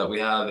culture that we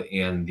have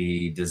and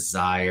the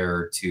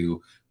desire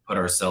to put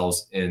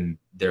ourselves in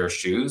their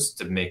shoes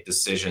to make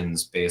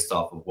decisions based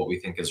off of what we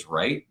think is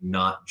right,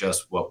 not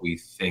just what we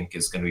think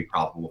is going to be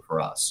profitable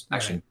for us. Right.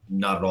 Actually,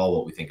 not at all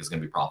what we think is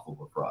going to be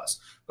profitable for us,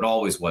 but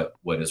always what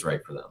is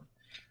right for them.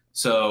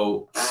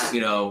 So,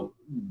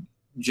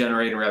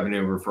 generating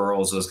revenue,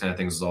 referrals, those kind of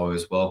things is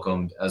always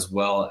welcomed, as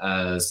well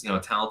as,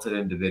 talented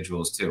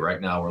individuals too.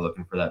 Right now we're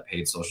looking for that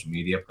paid social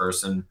media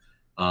person.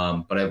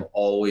 But I've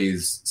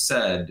always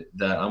said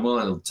that I'm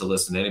willing to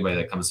listen to anybody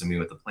that comes to me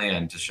with a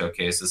plan to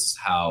showcase this is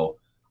how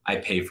I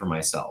pay for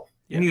myself.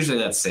 Yeah. And usually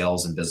that's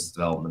sales and business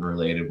development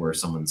related, where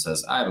someone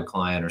says, I have a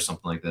client or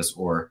something like this,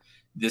 or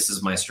this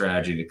is my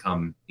strategy to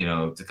come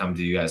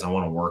to you guys. I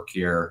want to work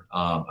here.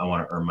 I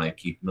want to earn my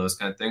keep and those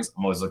kind of things.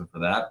 I'm always looking for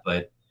that.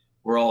 But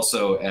we're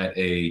also at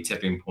a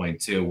tipping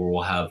point too, where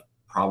we'll have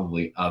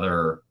probably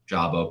other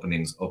job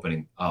openings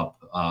opening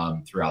up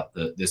throughout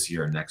this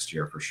year and next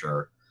year for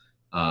sure.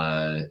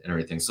 and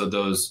everything. So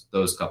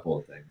those couple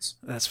of things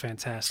That's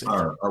fantastic.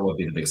 are what would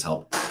be the biggest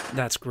help.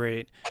 That's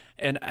great.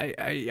 And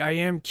I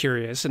am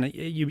curious, and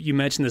you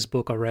mentioned this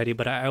book already,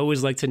 but I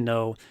always like to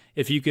know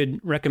if you could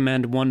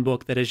recommend one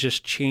book that has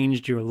just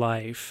changed your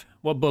life.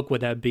 What book would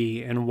that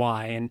be and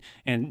why?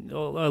 And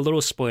a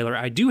little spoiler,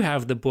 I do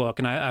have the book,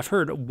 and I've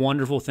heard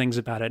wonderful things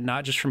about it,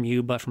 not just from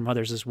you, but from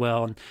others as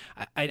well. And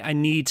I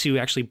need to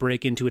actually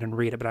break into it and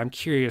read it, but I'm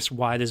curious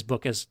why this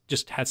book has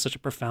just had such a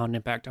profound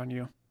impact on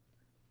you.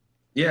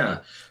 Yeah.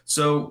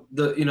 So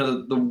the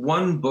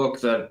one book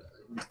that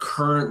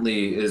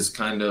currently is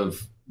kind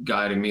of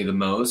guiding me the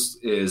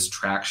most is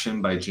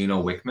Traction by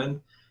Gino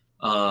Wickman.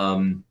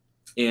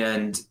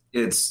 And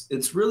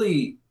it's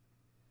really,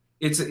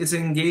 it's an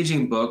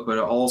engaging book, but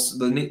also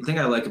the neat thing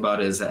I like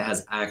about it is that it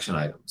has action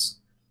items.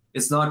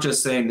 It's not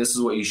just saying this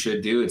is what you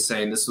should do. It's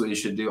saying this is what you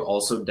should do.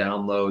 Also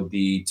download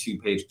the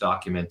 2-page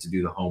document to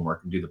do the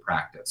homework and do the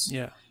practice.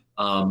 Yeah.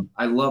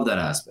 I love that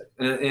aspect.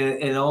 And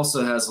it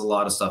also has a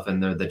lot of stuff in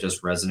there that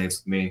just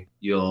resonates with me.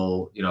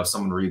 If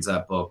someone reads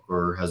that book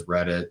or has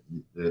read it,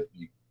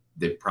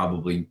 they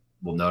probably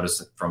will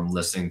notice it from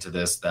listening to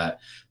this that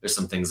there's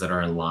some things that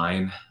are in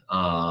line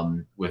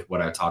with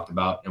what I talked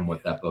about and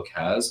what that book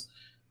has.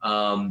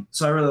 So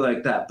I really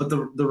like that. But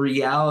the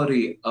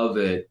reality of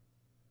it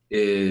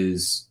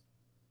is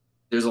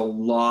there's a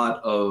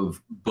lot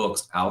of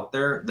books out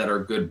there that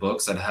are good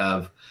books that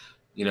have,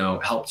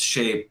 helped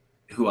shape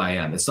who I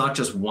am. It's not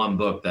just one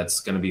book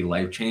that's going to be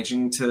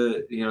life-changing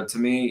to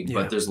me,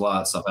 but there's a lot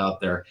of stuff out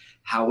there.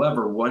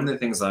 However, one of the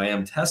things that I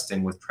am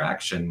testing with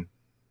Traction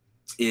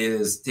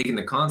is taking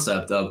the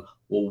concept of,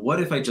 well,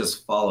 what if I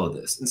just follow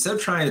this? Instead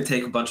of trying to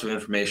take a bunch of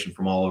information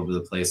from all over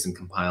the place and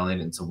compiling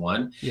it into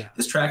one,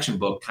 this Traction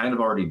book kind of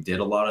already did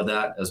a lot of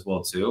that as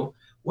well too.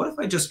 What if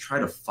I just try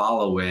to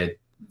follow it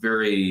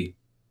very,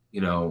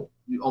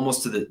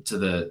 almost to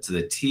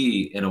the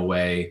T in a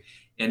way,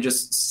 and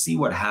just see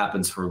what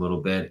happens for a little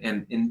bit.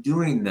 And in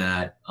doing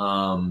that,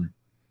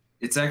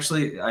 it's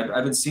actually,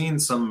 I've been seeing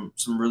some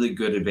really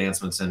good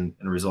advancements and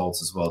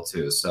results as well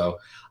too. So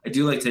I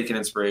do like taking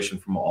inspiration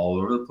from all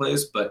over the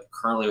place, but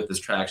currently with this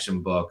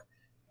Traction book,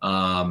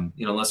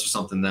 unless there's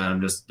something that I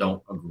just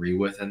don't agree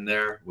with in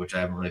there, which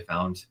I haven't really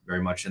found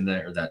very much in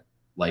there that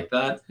like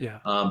that. Yeah.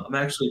 I'm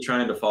actually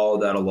trying to follow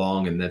that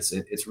along, and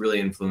it's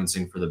really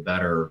influencing for the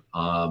better,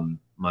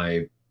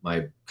 my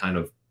kind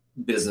of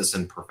business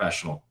and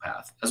professional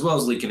path, as well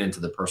as leaking into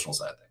the personal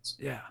side of things.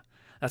 Yeah,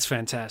 that's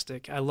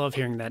fantastic. I love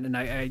hearing that. And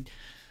I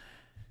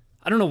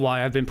don't know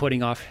why I've been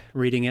putting off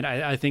reading it.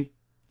 I think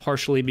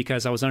partially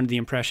because I was under the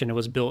impression it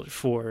was built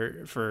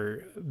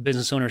for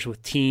business owners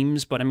with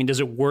teams. But I mean, does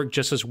it work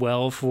just as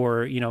well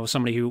for,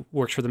 somebody who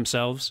works for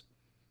themselves?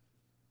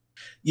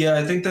 Yeah,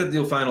 I think that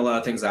you'll find a lot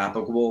of things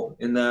applicable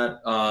in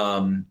that.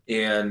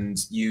 And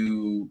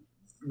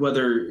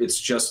whether it's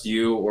just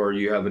you or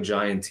you have a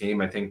giant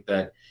team, I think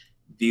that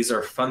these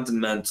are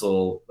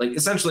fundamental, like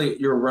essentially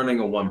you're running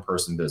a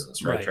one-person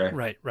business,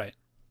 right? Right.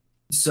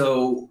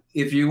 So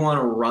if you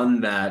want to run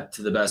that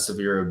to the best of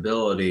your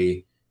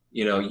ability,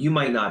 you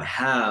might not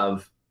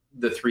have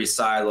the 3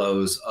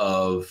 silos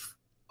of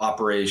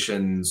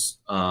operations,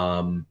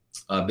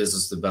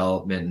 business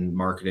development and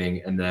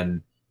marketing, and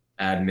then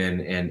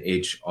admin and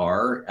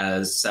HR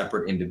as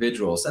separate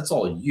individuals. That's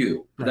all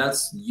you. Right.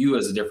 That's you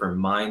as a different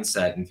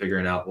mindset and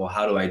figuring out, well,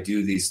 how do I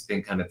do these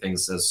kind of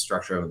things as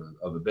structure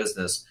of a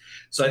business?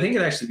 So I think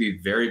it actually be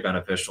very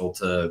beneficial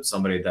to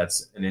somebody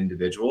that's an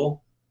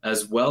individual,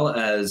 as well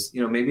as,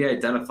 maybe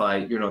identify,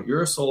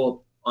 you're a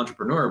solo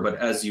entrepreneur, but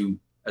as you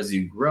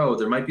grow,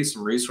 there might be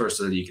some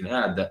resources that you can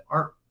add that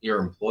aren't your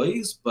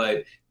employees,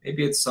 but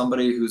maybe it's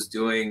somebody who's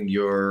doing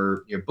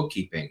your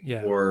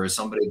bookkeeping, or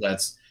somebody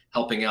that's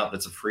helping out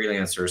that's a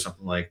freelancer or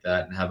something like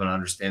that, and have an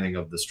understanding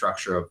of the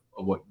structure of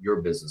what your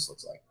business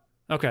looks like.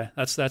 Okay,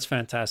 that's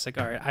fantastic.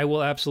 All right, I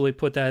will absolutely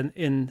put that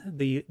in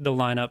the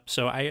lineup.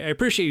 So I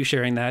appreciate you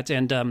sharing that.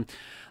 And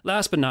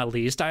last but not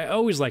least, I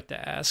always like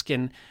to ask,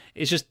 and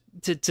it's just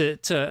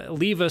to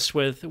leave us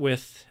with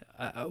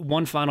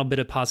one final bit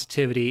of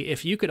positivity.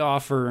 If you could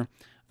offer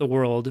the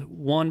world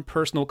one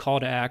personal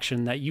call to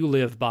action that you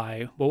live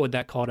by, what would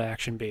that call to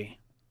action be?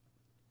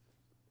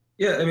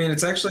 Yeah, I mean,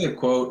 it's actually a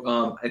quote.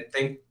 I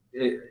think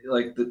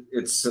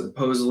it's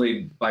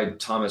supposedly by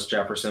Thomas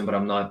Jefferson, but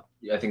I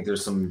think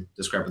there's some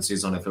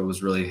discrepancies on if it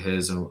was really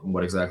his and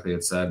what exactly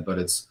it said. But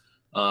it's,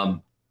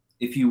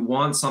 if you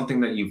want something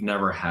that you've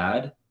never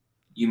had,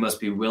 you must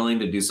be willing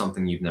to do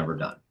something you've never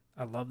done.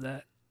 I love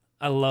that.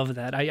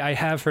 I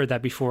have heard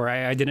that before.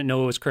 I didn't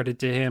know it was credited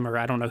to him, or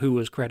I don't know who it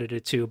was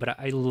credited to, but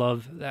I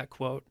love that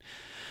quote.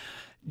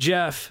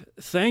 Jeff,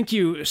 thank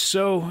you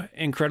so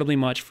incredibly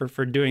much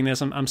for doing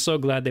this. I'm so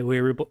glad that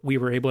we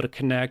were able to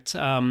connect.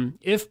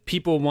 If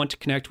people want to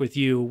connect with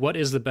you, what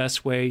is the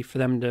best way for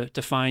them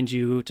to find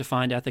you, to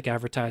find Ethic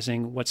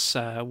Advertising? What's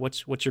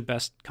your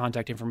best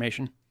contact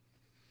information?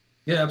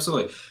 Yeah,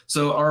 absolutely.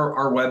 So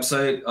our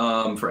website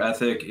for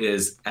Ethic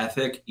is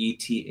ethic,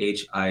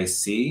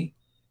 ETHIC,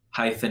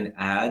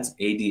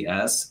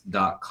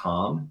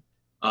 -ads.com.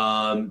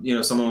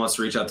 Someone wants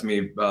to reach out to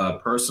me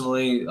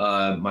personally,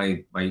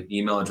 my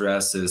email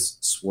address is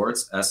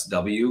Swartz,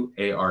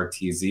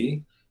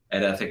 SWARTZ,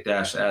 at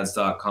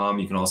ethic-ads.com.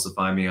 You can also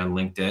find me on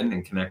LinkedIn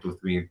and connect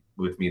with me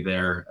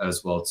there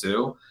as well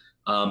too.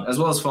 As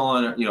well as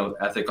following,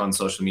 Ethic on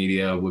social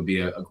media would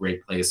be a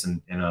great place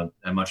and a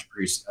much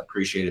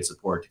appreciated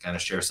support to kind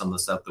of share some of the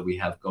stuff that we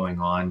have going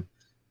on,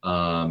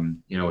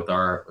 with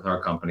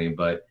our company.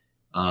 But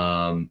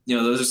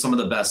those are some of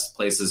the best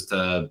places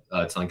to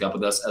link up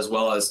with us, as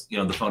well as,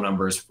 the phone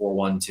number is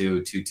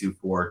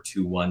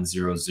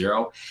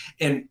 412-224-2100.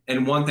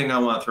 And one thing I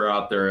want to throw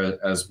out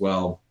there as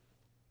well,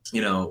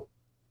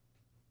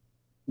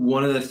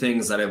 one of the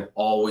things that I've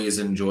always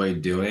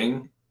enjoyed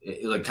doing,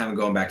 like kind of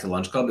going back to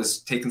Lunch Club, is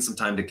taking some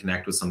time to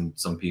connect with some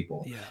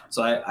people. Yeah.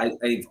 So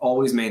I've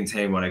always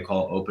maintained what I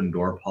call open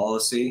door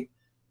policy,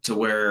 to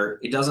where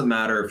it doesn't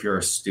matter if you're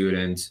a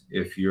student,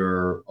 if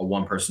you're a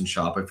one-person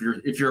shop, if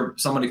you're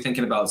somebody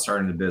thinking about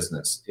starting a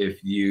business,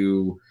 if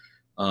you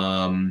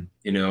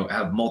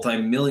have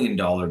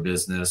multi-million-dollar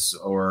business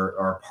or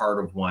are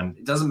part of one.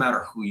 It doesn't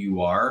matter who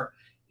you are.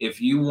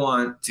 If you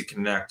want to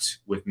connect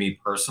with me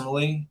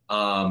personally,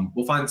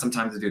 we'll find some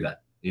time to do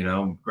that.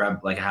 Grab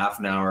like a half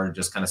an hour,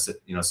 just kind of sit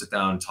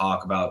down and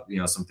talk about,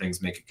 some things,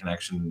 make a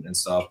connection and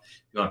stuff.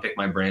 If you want to pick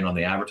my brain on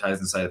the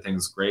advertising side of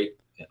things, great.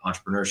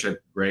 Entrepreneurship,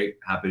 great.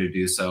 Happy to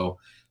do so.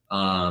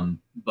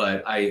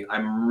 But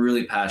I'm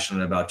really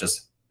passionate about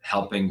just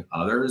helping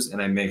others,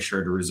 and I make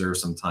sure to reserve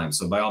some time.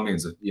 So by all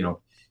means, if you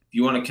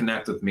want to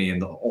connect with me,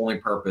 and the only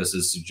purpose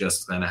is to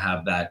just kind of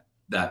have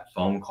that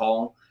phone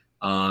call,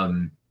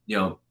 do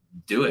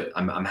it.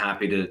 I'm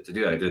happy to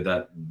do it. I did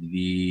that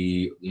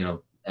the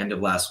end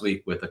of last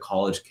week with a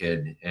college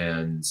kid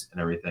and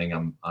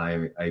everything.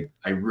 I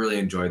really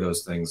enjoy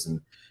those things,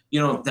 and you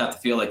don't have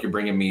to feel like you're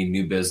bringing me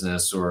new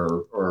business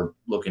or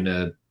looking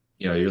to,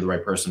 you're the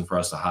right person for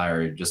us to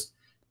hire. Just,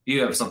 if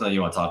you have something that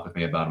you want to talk with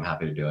me about, I'm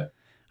happy to do it.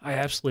 I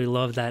absolutely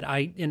love that.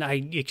 I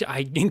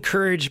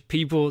encourage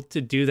people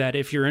to do that.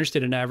 If you're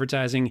interested in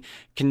advertising,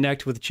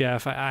 connect with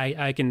Jeff.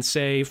 I can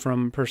say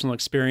from personal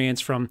experience,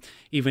 from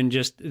even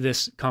just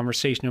this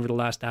conversation over the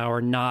last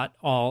hour, not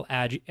all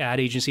ad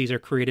agencies are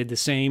created the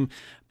same.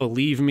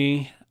 Believe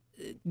me,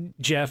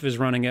 Jeff is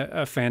running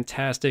a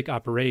fantastic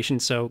operation,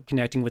 so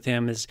connecting with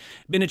him has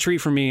been a treat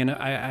for me, and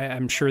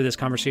I'm sure this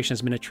conversation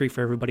has been a treat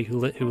for everybody who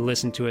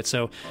listened to it.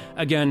 So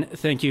again,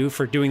 thank you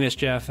for doing this,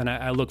 Jeff, and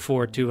I look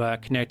forward to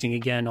connecting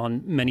again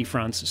on many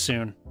fronts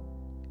soon.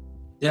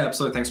 Yeah,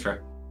 absolutely. Thanks, Trey.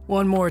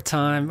 One more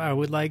time, I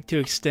would like to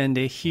extend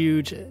a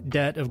huge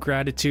debt of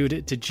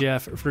gratitude to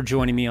Jeff for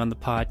joining me on the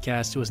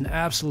podcast. It was an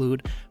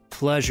absolute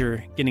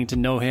pleasure getting to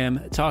know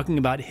him, talking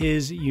about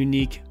his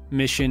unique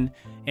mission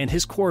and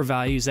his core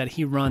values that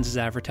he runs his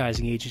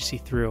advertising agency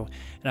through.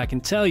 And I can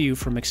tell you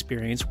from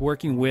experience,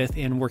 working with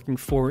and working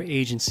for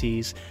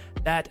agencies,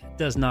 that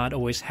does not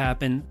always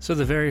happen. So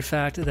the very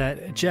fact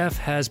that Jeff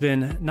has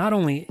been not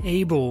only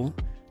able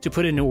to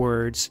put into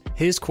words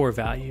his core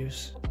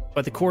values,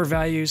 but the core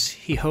values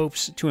he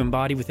hopes to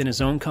embody within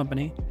his own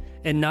company,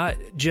 and not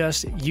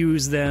just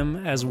use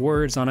them as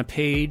words on a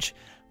page,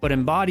 but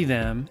embody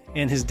them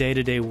in his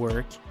day-to-day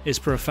work, is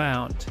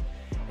profound.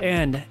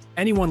 And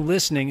anyone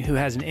listening who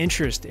has an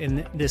interest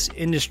in this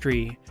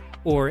industry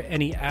or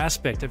any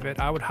aspect of it,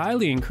 I would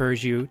highly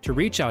encourage you to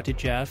reach out to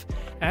Jeff.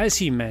 As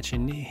he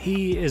mentioned,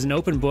 he is an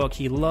open book.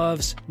 He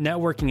loves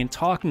networking and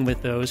talking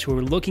with those who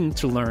are looking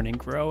to learn and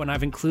grow. And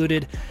I've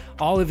included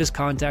all of his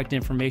contact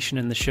information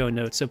in the show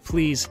notes, so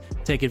please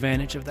take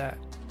advantage of that.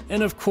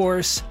 And of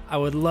course, I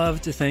would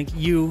love to thank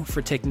you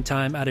for taking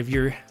time out of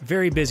your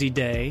very busy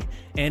day.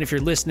 And if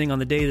you're listening on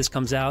the day this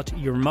comes out,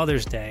 your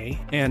Mother's Day.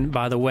 And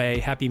by the way,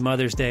 happy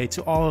Mother's Day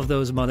to all of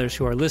those mothers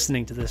who are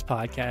listening to this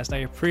podcast.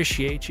 I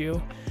appreciate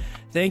you.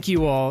 Thank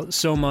you all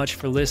so much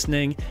for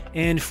listening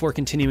and for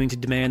continuing to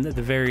demand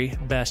the very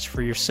best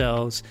for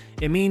yourselves.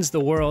 It means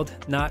the world,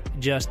 not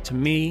just to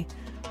me,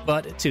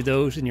 but to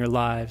those in your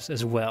lives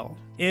as well.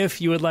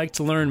 If you would like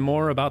to learn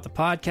more about the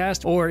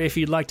podcast, or if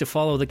you'd like to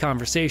follow the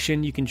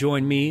conversation, you can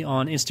join me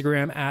on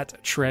Instagram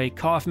at Trey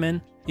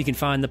Kaufman. You can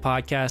find the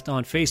podcast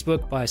on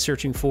Facebook by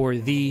searching for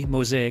The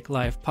Mosaic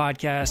Life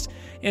Podcast.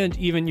 And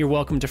even you're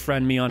welcome to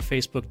friend me on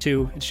Facebook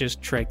too. It's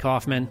just Trey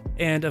Kaufman.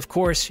 And of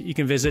course, you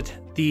can visit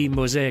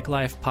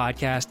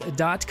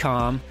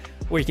themosaiclifepodcast.com,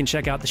 where you can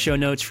check out the show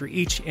notes for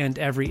each and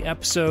every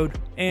episode.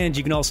 And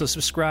you can also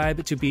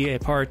subscribe to be a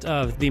part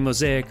of the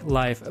Mosaic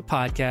Life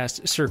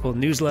Podcast Circle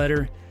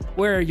newsletter,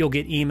 where you'll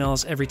get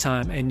emails every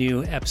time a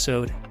new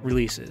episode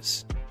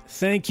releases.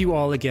 Thank you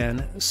all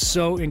again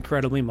so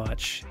incredibly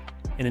much.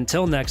 And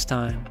until next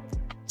time,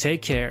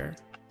 take care,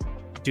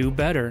 do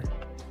better,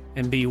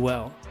 and be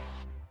well.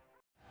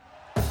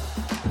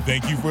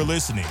 Thank you for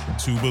listening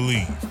to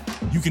Believe.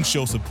 You can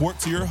show support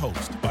to your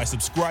host by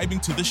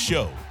subscribing to the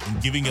show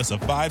and giving us a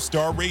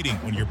 5-star rating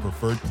on your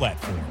preferred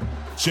platform.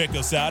 Check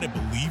us out at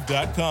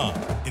Believe.com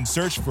and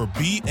search for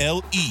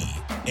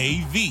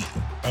BLEAV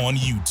on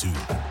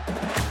YouTube.